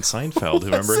 remember, on Seinfeld?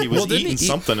 Remember, he was Well, didn't eating he eat-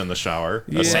 something in the shower.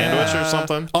 Yeah. A sandwich or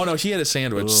something? Oh no, he had a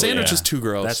sandwich. Sandwich yeah. is too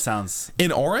gross. That sounds.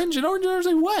 in orange, and orange is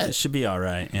like It wet. should be all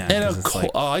right. Yeah. And 'cause a it's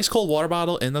like, ice cold water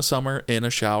bottle in the summer in a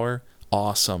shower.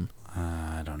 Awesome.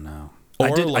 I don't know. Or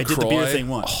I did the beer LaCroix. thing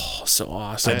once. Oh, so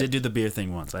awesome. I did do the beer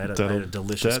thing once. I had a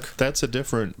delicious. That's a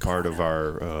different part of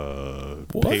our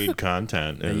paid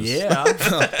content. Is Yeah,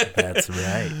 that's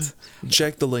right.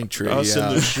 Check the link tree. us yeah.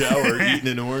 in the shower eating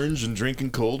an orange and drinking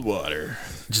cold water.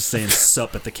 Just saying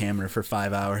sup at the camera for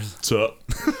 5 hours. What's up?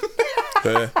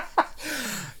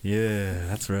 Yeah,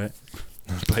 that's right.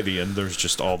 By the end, there's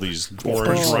just all these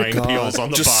orange Oh, rind God. peels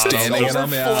on the Just bottom. standing in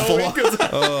them,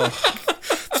 yeah.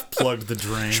 Plugged the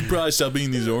drain. Probably stop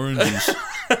eating these oranges.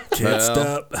 Can't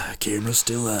stop. Camera's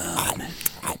still on.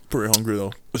 Pretty hungry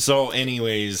though. So,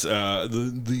 anyways, the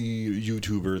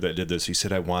YouTuber that did this, he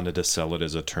said I wanted to sell it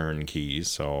as a turnkey.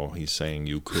 So he's saying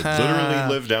you could literally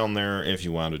live down there if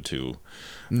you wanted to.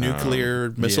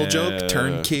 Nuclear missile joke, Yeah,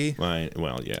 turnkey. Right,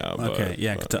 well, yeah. Okay,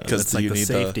 yeah, but, because it's like you the need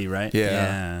safety, right?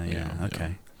 Yeah. Yeah. Yeah,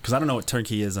 Okay. Because I don't know what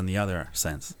turnkey is in the other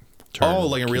sense. Oh,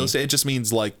 like in real turnkey. estate, it just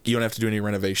means like you don't have to do any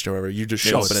renovation or whatever. You just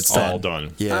show up and it's all done.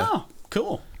 done. Yeah. Oh,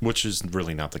 cool. Which is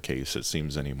really not the case, it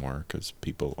seems, anymore, because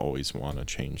people always want to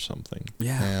change something.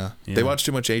 Yeah. Yeah. They watch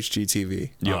too much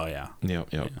HGTV. Yep. Oh, yeah. Yep.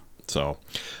 So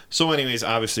anyways,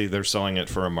 obviously they're selling it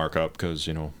for a markup because,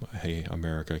 hey,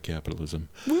 America, capitalism.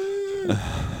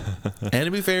 And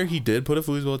to be fair, he did put a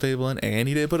foosball table in, and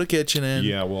he did put a kitchen in.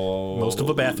 Yeah, well, Most of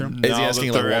a bathroom. Is he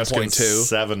asking like they're asking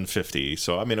 1.2? $750.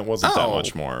 So I mean, it wasn't that Oh.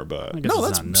 much more, but I guess No, it's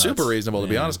that's not nuts. super reasonable to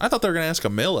be honest. I thought they were gonna ask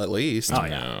 $1 million at least. Oh,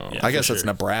 yeah. No. Yeah, I guess for that's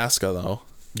sure. Nebraska though.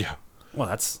 yeah. Well,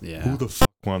 that's, yeah. Who the fuck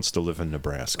wants to live in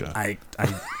Nebraska. I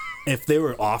if they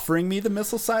were offering me the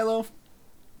missile silo,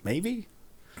 maybe.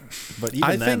 But even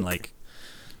I then, think- like,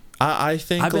 I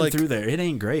think I've been like through there. It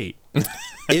ain't great.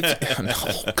 if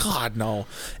no, God no.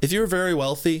 If you were very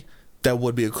wealthy, that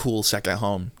would be a cool second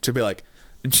home to be like.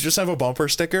 Did you just have a bumper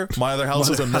sticker? My other house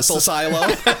is a missile silo.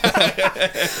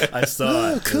 I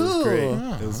saw it. cool. It was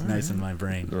great. It was nice in my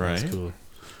brain. It Right. was cool.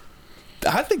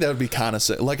 I think that would be kind of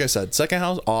sick. Like I said, second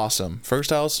house, awesome.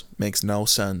 First house makes no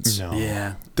sense. No.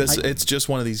 Yeah. It's just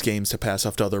one of these games to pass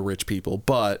off to other rich people.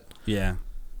 But Yeah.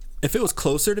 If it was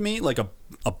closer to me, like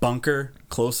a bunker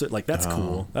closer, like that's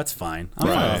cool. That's fine. I'm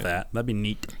fine Right. with that. That'd be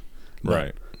neat.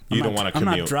 Right. You don't want to I'm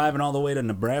commute. not driving all the way to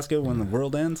Nebraska when the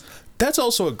world ends. that's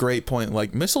also a great point.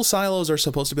 Like missile silos are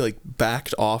supposed to be like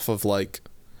backed off of like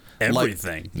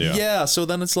Everything. Yeah. So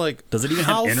then it's like, Does it even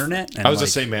how have f- internet? I was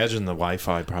just say, imagine the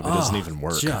Wi-Fi probably doesn't even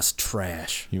work. Just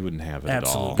trash. You wouldn't have it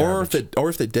Absolutely. at all. Or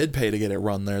if they did pay to get it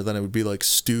run there, then it would be like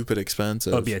stupid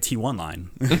expensive. It would be a T1 line.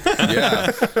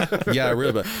 yeah,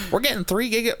 really. But we're getting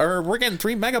 3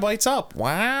 megabytes up.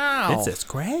 Wow, It's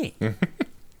great. this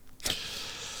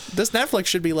Netflix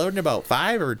should be loading in about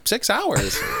 5 or 6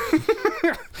 hours.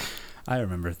 I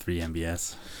remember 3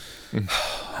 MBS.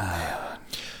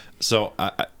 So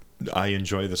I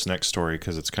enjoy this next story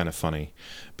because it's kind of funny,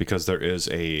 because there is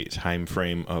a time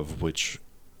frame of which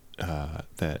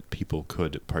that people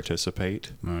could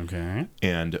participate, Okay.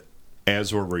 and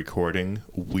as we're recording,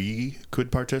 we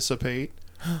could participate.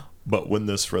 But when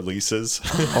this releases,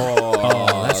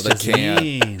 That's they just can't.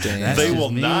 mean. That's they just will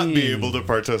not be mean. able to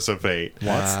participate.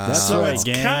 That's So right, it's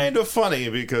gang. kind of funny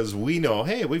because we know,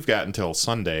 hey, we've got until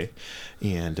Sunday,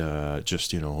 and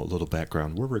just a little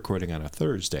background. We're recording on a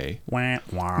Thursday, Wah,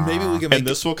 wah. Maybe we can make and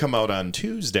this will come out on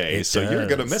Tuesday, It so you're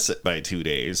gonna does. miss it by 2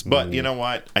 days. But you know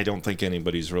what? I don't think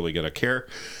anybody's really gonna care.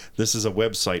 This is a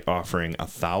website offering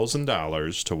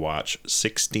 $1,000 to watch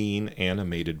 16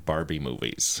 animated Barbie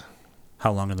movies.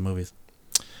 How long are the movies?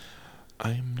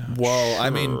 I'm not. Well,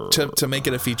 I mean, sure. to make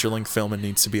it a feature-length film, it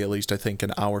needs to be at least, I think,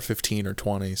 an hour 15 or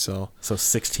 20. So So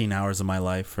 16 hours of my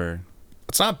life for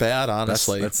it's not bad, that's,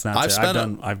 honestly. that's not.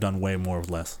 I've done way more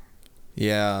with less.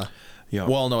 Yeah. Yeah.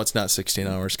 Well, no, it's not 16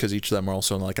 hours because each of them are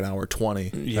also in like an hour 20.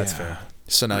 That's fair.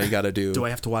 So now you got to do. Do I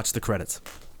have to watch the credits?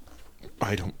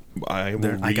 I don't. I will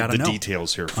There- I read gotta the know.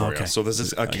 details here for Okay. you. So this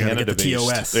is a I gotta get the Canada-based.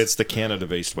 TOS. It's the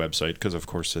Canada-based website because, of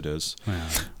course, it is. Yeah.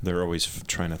 They're always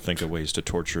trying to think of ways to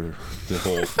torture the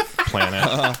whole planet.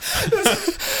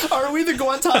 Are we the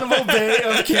Guantanamo Bay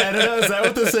of Canada? Is that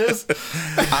what this is?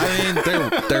 I mean,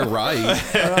 they're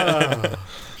right.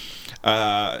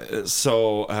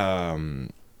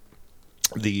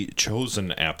 The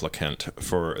chosen applicant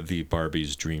for the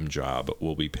Barbie's dream job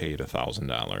will be paid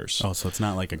 $1,000. Oh, so it's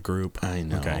not like a group. I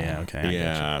know. Okay, yeah, okay. I get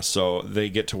Yeah, so they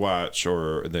get to watch,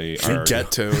 or they You are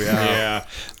get to, yeah. Yeah,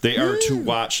 they are to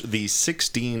watch the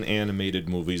 16 animated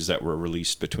movies that were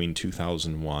released between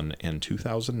 2001 and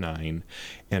 2009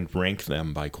 and rank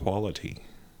them by quality.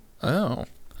 Oh.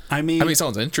 I mean, It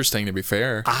sounds interesting, to be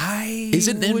fair. I Is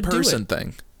it an would do in-person it.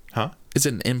 thing? Huh? Is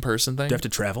it an in-person thing? Do you have to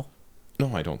travel?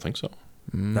 No, I don't think so.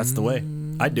 That's the way.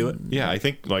 I'd do it. Yeah, I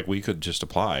think like we could just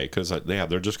apply because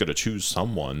they're just going to choose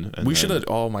someone. And We then- should have.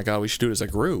 Oh my god, we should do it as a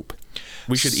group.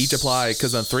 We should each apply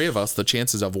because on 3 of us, the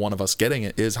chances of one of us getting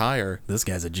it is higher. This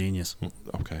guy's a genius.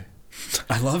 Okay.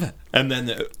 I love it. And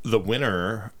then the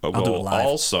winner do it will live.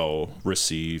 also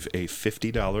receive a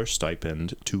 $50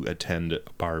 stipend to attend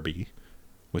Barbie,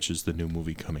 which is the new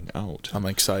movie coming out I'm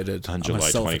excited. on gonna July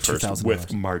sell it for 21st $2,000.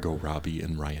 with Margot Robbie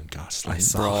and Ryan Gosling. I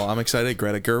saw. Bro, I'm excited.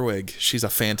 Greta Gerwig. She's a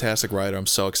fantastic writer. I'm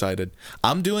so excited.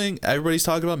 I'm doing, everybody's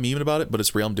talking about, memeing about it, but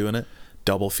it's real. I'm doing it.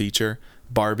 Double feature.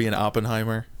 Barbie and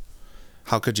Oppenheimer.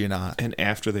 How could you not? And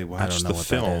after they watch don't know the what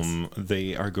that film,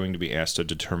 they are going to be asked to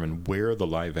determine where the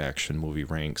live action movie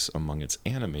ranks among its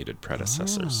animated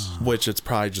predecessors. Which it's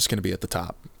probably just going to be at the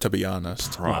top, to be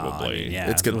honest. Probably. Well, I mean, yeah.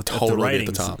 It's gonna If the totally be at the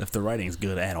writing's- top. If the writing's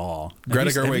good at all.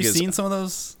 Greta have Gerwig you is- seen some of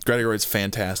those? Greta Gerwig's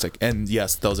fantastic. And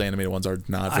yes, those animated ones are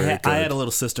not very good. I had a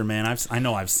little sister, man. I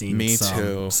know I've seen Me some.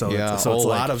 too. So yeah, it's, so a it's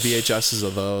lot like, of VHSs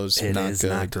of those. It not is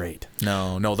good. not great.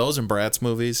 No, those and Bratz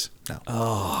movies. No.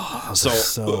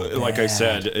 So, like I bad.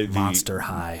 said, the Monster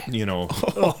High. You know,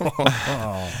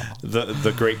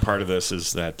 the great part of this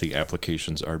is that the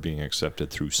applications are being accepted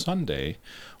through Sunday,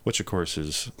 which of course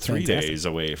is 3 Fantastic. days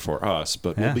away Friday for us,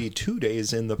 but Yeah. will be 2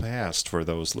 days in the past for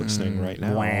those listening right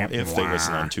now Wah, if they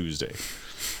listen wah. on Tuesday.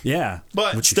 Yeah,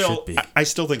 But which you still, should be. I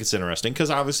still think it's interesting because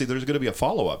obviously there's going to be a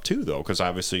follow-up too, though, because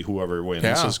obviously whoever wins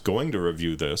Yeah. is going to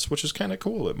review this, which is kind of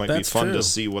cool. It might That's be fun true. to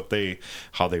see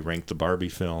how they rank the Barbie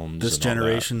films. This and all that.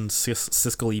 generation,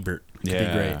 Siskel Ebert. Could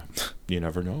be great. You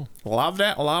never know. Loved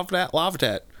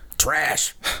it.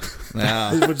 Trash.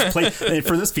 Yeah. Which is and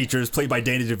for this feature, is played by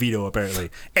Danny DeVito. Apparently,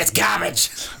 it's garbage.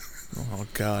 Oh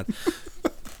God.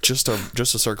 Just to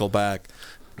circle back,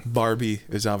 Barbie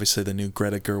is obviously the new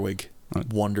Greta Gerwig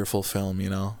wonderful film. You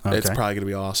know, it's Okay. probably gonna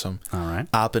be awesome. All right.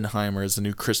 Oppenheimer is the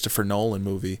new Christopher Nolan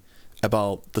movie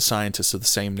about the scientist of the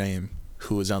same name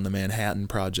who was on the Manhattan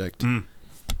Project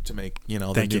to make the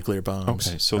Thank you. nuclear bombs.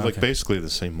 Okay, so like basically the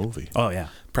same movie. Oh yeah.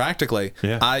 Practically.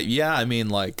 Yeah. I mean,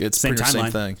 like, it's Same pretty much the timeline.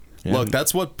 same thing. Yeah. Look,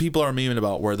 that's what people are memeing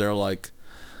about, where they're like,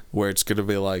 where it's going to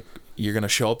be like, you're going to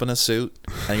show up in a suit,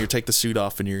 and you take the suit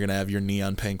off, and you're going to have your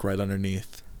neon pink right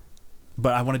underneath.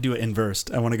 But I want to do it inversed.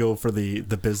 I want to go for the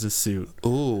business suit.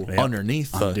 Ooh, Yep.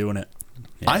 underneath. I'm doing it.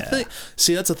 I Yeah. think,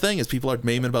 see, that's the thing, is people are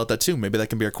memeing about that too. Maybe that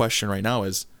can be our question right now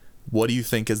is, what do you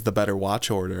think is the better watch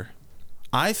order?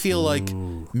 I feel like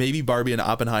maybe Barbie and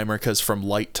Oppenheimer, because from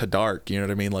light to dark, you know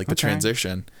what I mean? Like the Okay.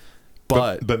 transition.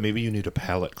 But But maybe you need a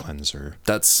palate cleanser,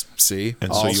 that's, see,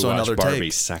 and so also you watch another Barbie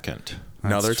take. second.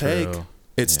 Another That's take. true.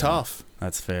 It's Yeah. tough.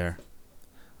 That's fair.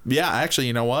 Yeah, actually,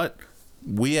 you know what?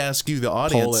 We ask you, the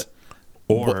audience. it.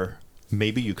 Or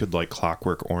maybe you could like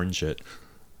Clockwork Orange it.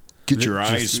 Get your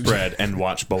eyes spread and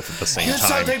watch both at the same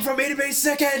time. from me to be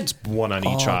second. One on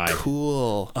each eye.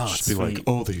 Cool. Oh, Just be sweet. like,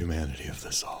 oh, the humanity of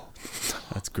this all.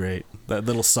 That's great. That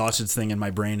little sausage thing in my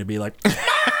brain to be like,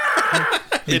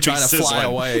 It'd trying to fly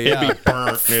away, It'd yeah. be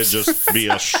burnt. It'd just be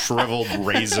a shriveled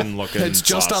raisin looking. It's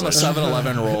just on the sausage.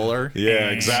 7-Eleven roller. Yeah,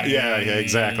 exactly. Yeah,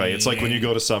 exactly. It's like when you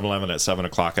go to 7-Eleven at 7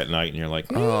 o'clock at night and you're like,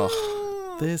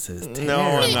 this is terrible. no,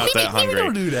 I'm not that hungry.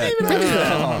 Don't do that. Maybe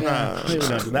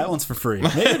not. That one's for free.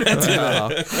 Maybe not do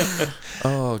that.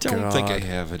 Oh, Don't God. think I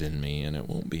have it in me, and it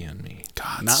won't be in me.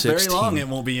 God, Not 16. very long. It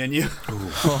won't be in you.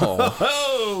 Oh,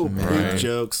 Oh, Man.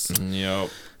 jokes. Yep.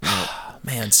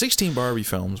 man, 16 Barbie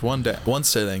films, one day, one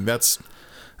sitting. That's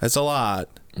a lot.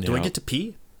 Do I get to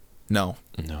pee? No,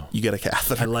 No. you get a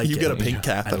catheter. I like you it. get a pink I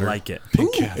catheter. like it. Pink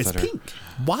Ooh, it's catheter. pink.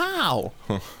 Wow.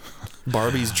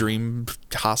 Barbie's dream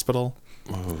hospital.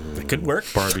 It could work.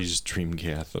 Barbie's dream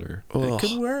catheter. It Ugh.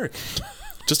 could work.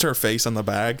 Just her face on the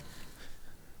bag.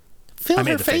 Fill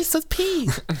made her the face with pee.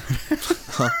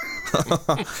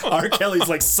 R. Kelly's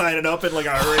like signing up in like a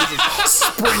hurry, just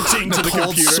sprinting to the Cold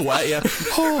computer. sweat. Yeah.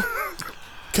 Oh,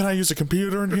 can I use a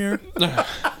computer in here?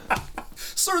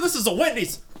 Sir, this is a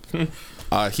Wendy's.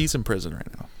 He's in prison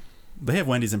right now. They have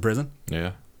Wendy's in prison?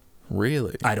 Yeah.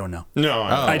 Really? I don't know. No.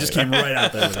 I just came right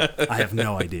out there with it. I have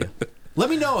no idea. Let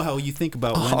me know how you think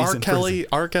about Wendy's R.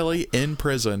 in Kelly in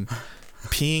prison,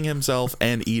 peeing himself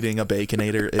and eating a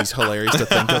Baconator is hilarious to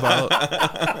think about.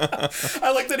 prison.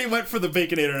 I like that he went for the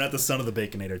Baconator, not the son of the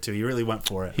Baconator, too. He really went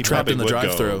for it. He Trapped probably in the would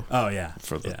drive-through. Oh, yeah.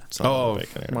 for the yeah. son Oh, of the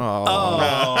Baconator.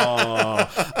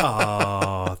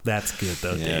 Oh, that's good,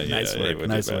 though, Yeah, Dave. yeah, Nice he work. would do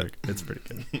Nice that. work. It's pretty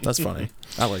good. That's funny.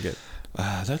 I like it.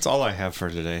 That's all I have for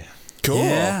today. Cool.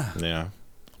 Yeah. Yeah.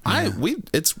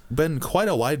 It's been quite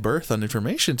a wide berth on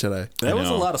information today. That was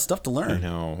a know. lot of stuff to I learn.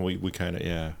 know. We kind of,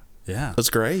 yeah. Yeah. That's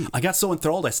great. I got so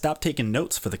enthralled, I stopped taking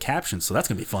notes for the captions, so that's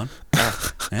going to be fun.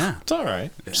 Yeah. It's all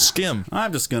right. Skim.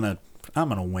 I'm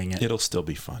gonna wing it. It'll still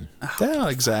be fun. Yeah,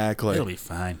 exactly. It'll be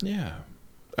fine. Yeah.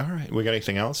 All right. We got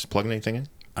anything else? Plugging anything in?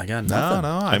 I got No, nothing.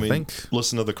 no. I think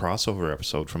listen to the crossover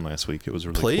episode from last week. It was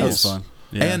really Please. That was fun.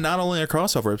 Yeah. And not only a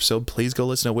crossover episode, please go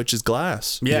listen to Witch's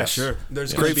Glass. Yeah, Yes. sure.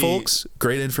 There's gonna Great be, folks,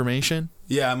 great information.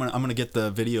 Yeah, I'm gonna get the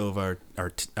video of our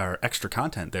extra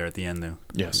content there at the end though.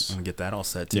 Yes. I'm gonna get that all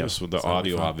set too. Yes, well, the So that'll be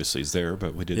audio fun. obviously is there,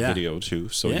 but we did Yeah. video too,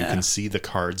 so you Yeah. can see the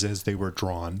cards as they were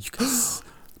drawn.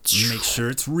 Make sure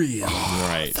it's real.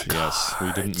 Right. Yes.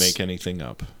 We didn't make anything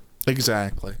up.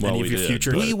 Exactly. Well, Any we of your did,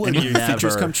 futures? but- We would Any of your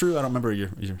futures never. come true? I don't remember your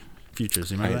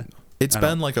futures. You remember that? It's I been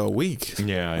don't- like a week.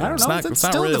 Yeah. I don't It's know. not, It's it's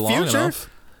not still really the long future. enough.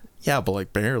 Yeah, but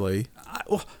like barely. I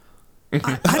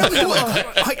don't know.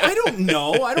 I don't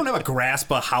know. I don't have a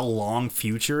grasp of how long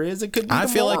future is. It could be I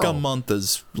feel like a tomorrow. month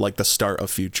is like the start of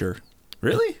future.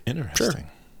 Really? Interesting.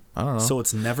 I don't know. So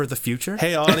it's never the future?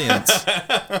 Hey, audience.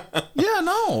 Yeah,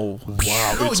 no.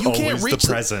 Wow. No, it's you can't always reach the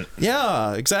present.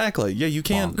 Yeah, exactly. Yeah, you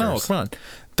can't. No, Bonkers. come on.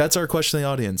 That's our question to the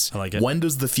audience. I like it. When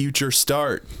does the future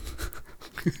start?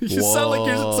 You sound like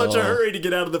you're in such a hurry to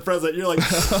get out of the present. You're like,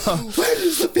 when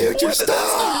does the future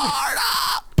start?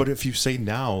 But if you say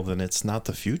now, then it's not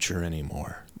the future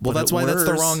anymore. Well, that's why that's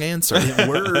the wrong answer. It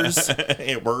whirs.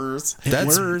 It whirs.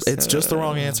 It's just the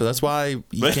wrong answer. That's why you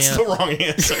That's can't. the wrong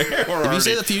answer. If you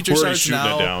say the future we're already starts shooting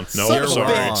now, it down. No, you're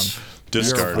sorry. wrong.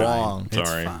 Discard You're it. wrong.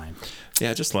 Sorry. It's fine.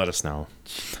 Yeah, just let us know.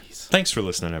 Thanks for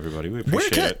listening, everybody. We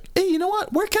appreciate it. Hey, you know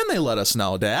what? Where can they let us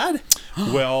know, Dad?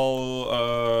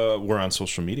 Well, we're on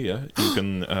social media. You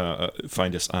can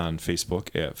find us on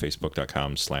Facebook at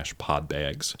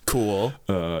facebook.com/podbags. Cool.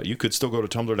 You could still go to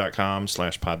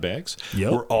tumblr.com/podbags.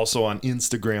 Yep. We're also on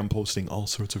Instagram posting all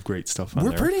sorts of great stuff on We're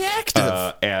there. pretty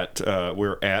active.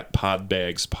 We're at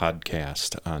Podbags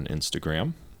Podcast on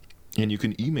Instagram. And you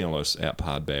can email us at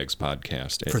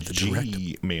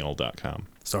podbagspodcast@gmail.com.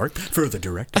 Sorry for the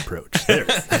direct approach. There.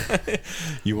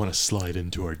 You want to slide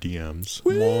into our DMs.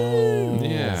 Whoa.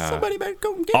 Yeah. Somebody better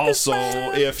go and get Also, this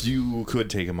man. if you could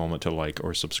take a moment to like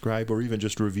or subscribe or even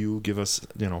just review, give us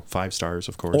 5 stars,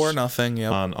 of course, Or nothing.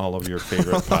 Yep. on all of your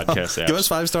favorite podcast apps. Give us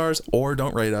 5 stars or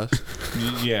don't rate us.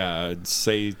 Yeah,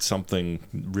 say something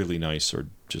really nice or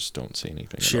just don't say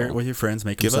anything. Share at it all. with your friends.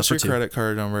 Make Give them us your suffer too. credit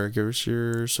card number. Give us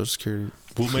your social security.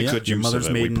 We'll make Yeah, good your use mother's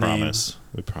of it. We maiden name. promise.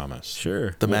 We promise.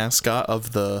 Sure. The mascot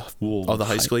of the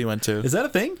high school you went to. Is that a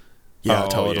thing? Yeah, Oh,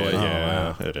 totally.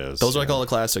 Yeah, wow. it is. Those are like all the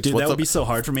classics. Dude, What's that the- would be so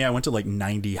hard for me. I went to like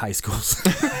 90 high schools.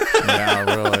 Yeah,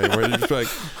 really. We're just like,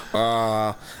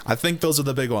 I think those are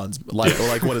the big ones.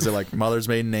 Like what is it? Like mother's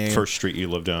maiden name. First street you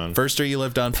lived on. First street you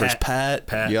lived on. First pet.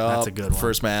 Pet, Yup. that's a good one.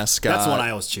 First mascot. That's the one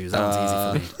I always choose. That one's easy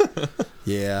for me.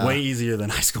 Yeah. Way easier than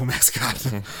high school mascot.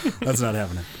 That's not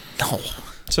happening. No.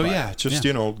 So yeah, just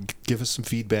yeah. give us some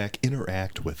feedback,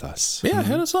 interact with us. Yeah,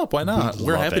 hit us up. Why not? We'd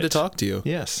We're love happy to it. talk to you.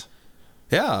 Yes.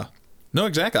 Yeah. No,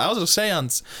 exactly. I was gonna say on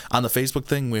the Facebook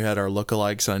thing we had our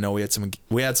lookalikes, and I know we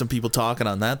had some people talking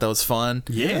on that. That was fun.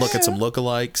 Yeah. Look at some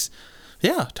lookalikes.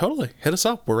 Yeah, totally. Hit us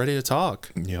up. We're ready to talk.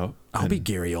 Yep. I'll be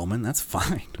Gary Oldman. That's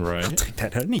fine. Right. I'll take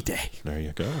that any day. There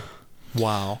you go.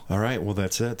 Wow. All right. Well,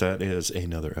 that's it. That is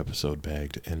another episode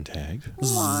bagged and tagged.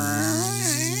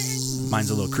 Mine's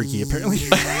a little creaky, apparently.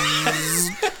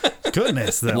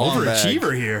 Goodness, the Long bag.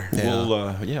 overachiever here.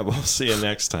 Yeah. We'll see you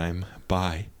next time.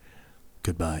 Bye.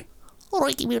 Goodbye.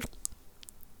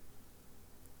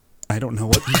 I don't know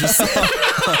what you just said.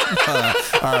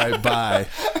 All right. Bye.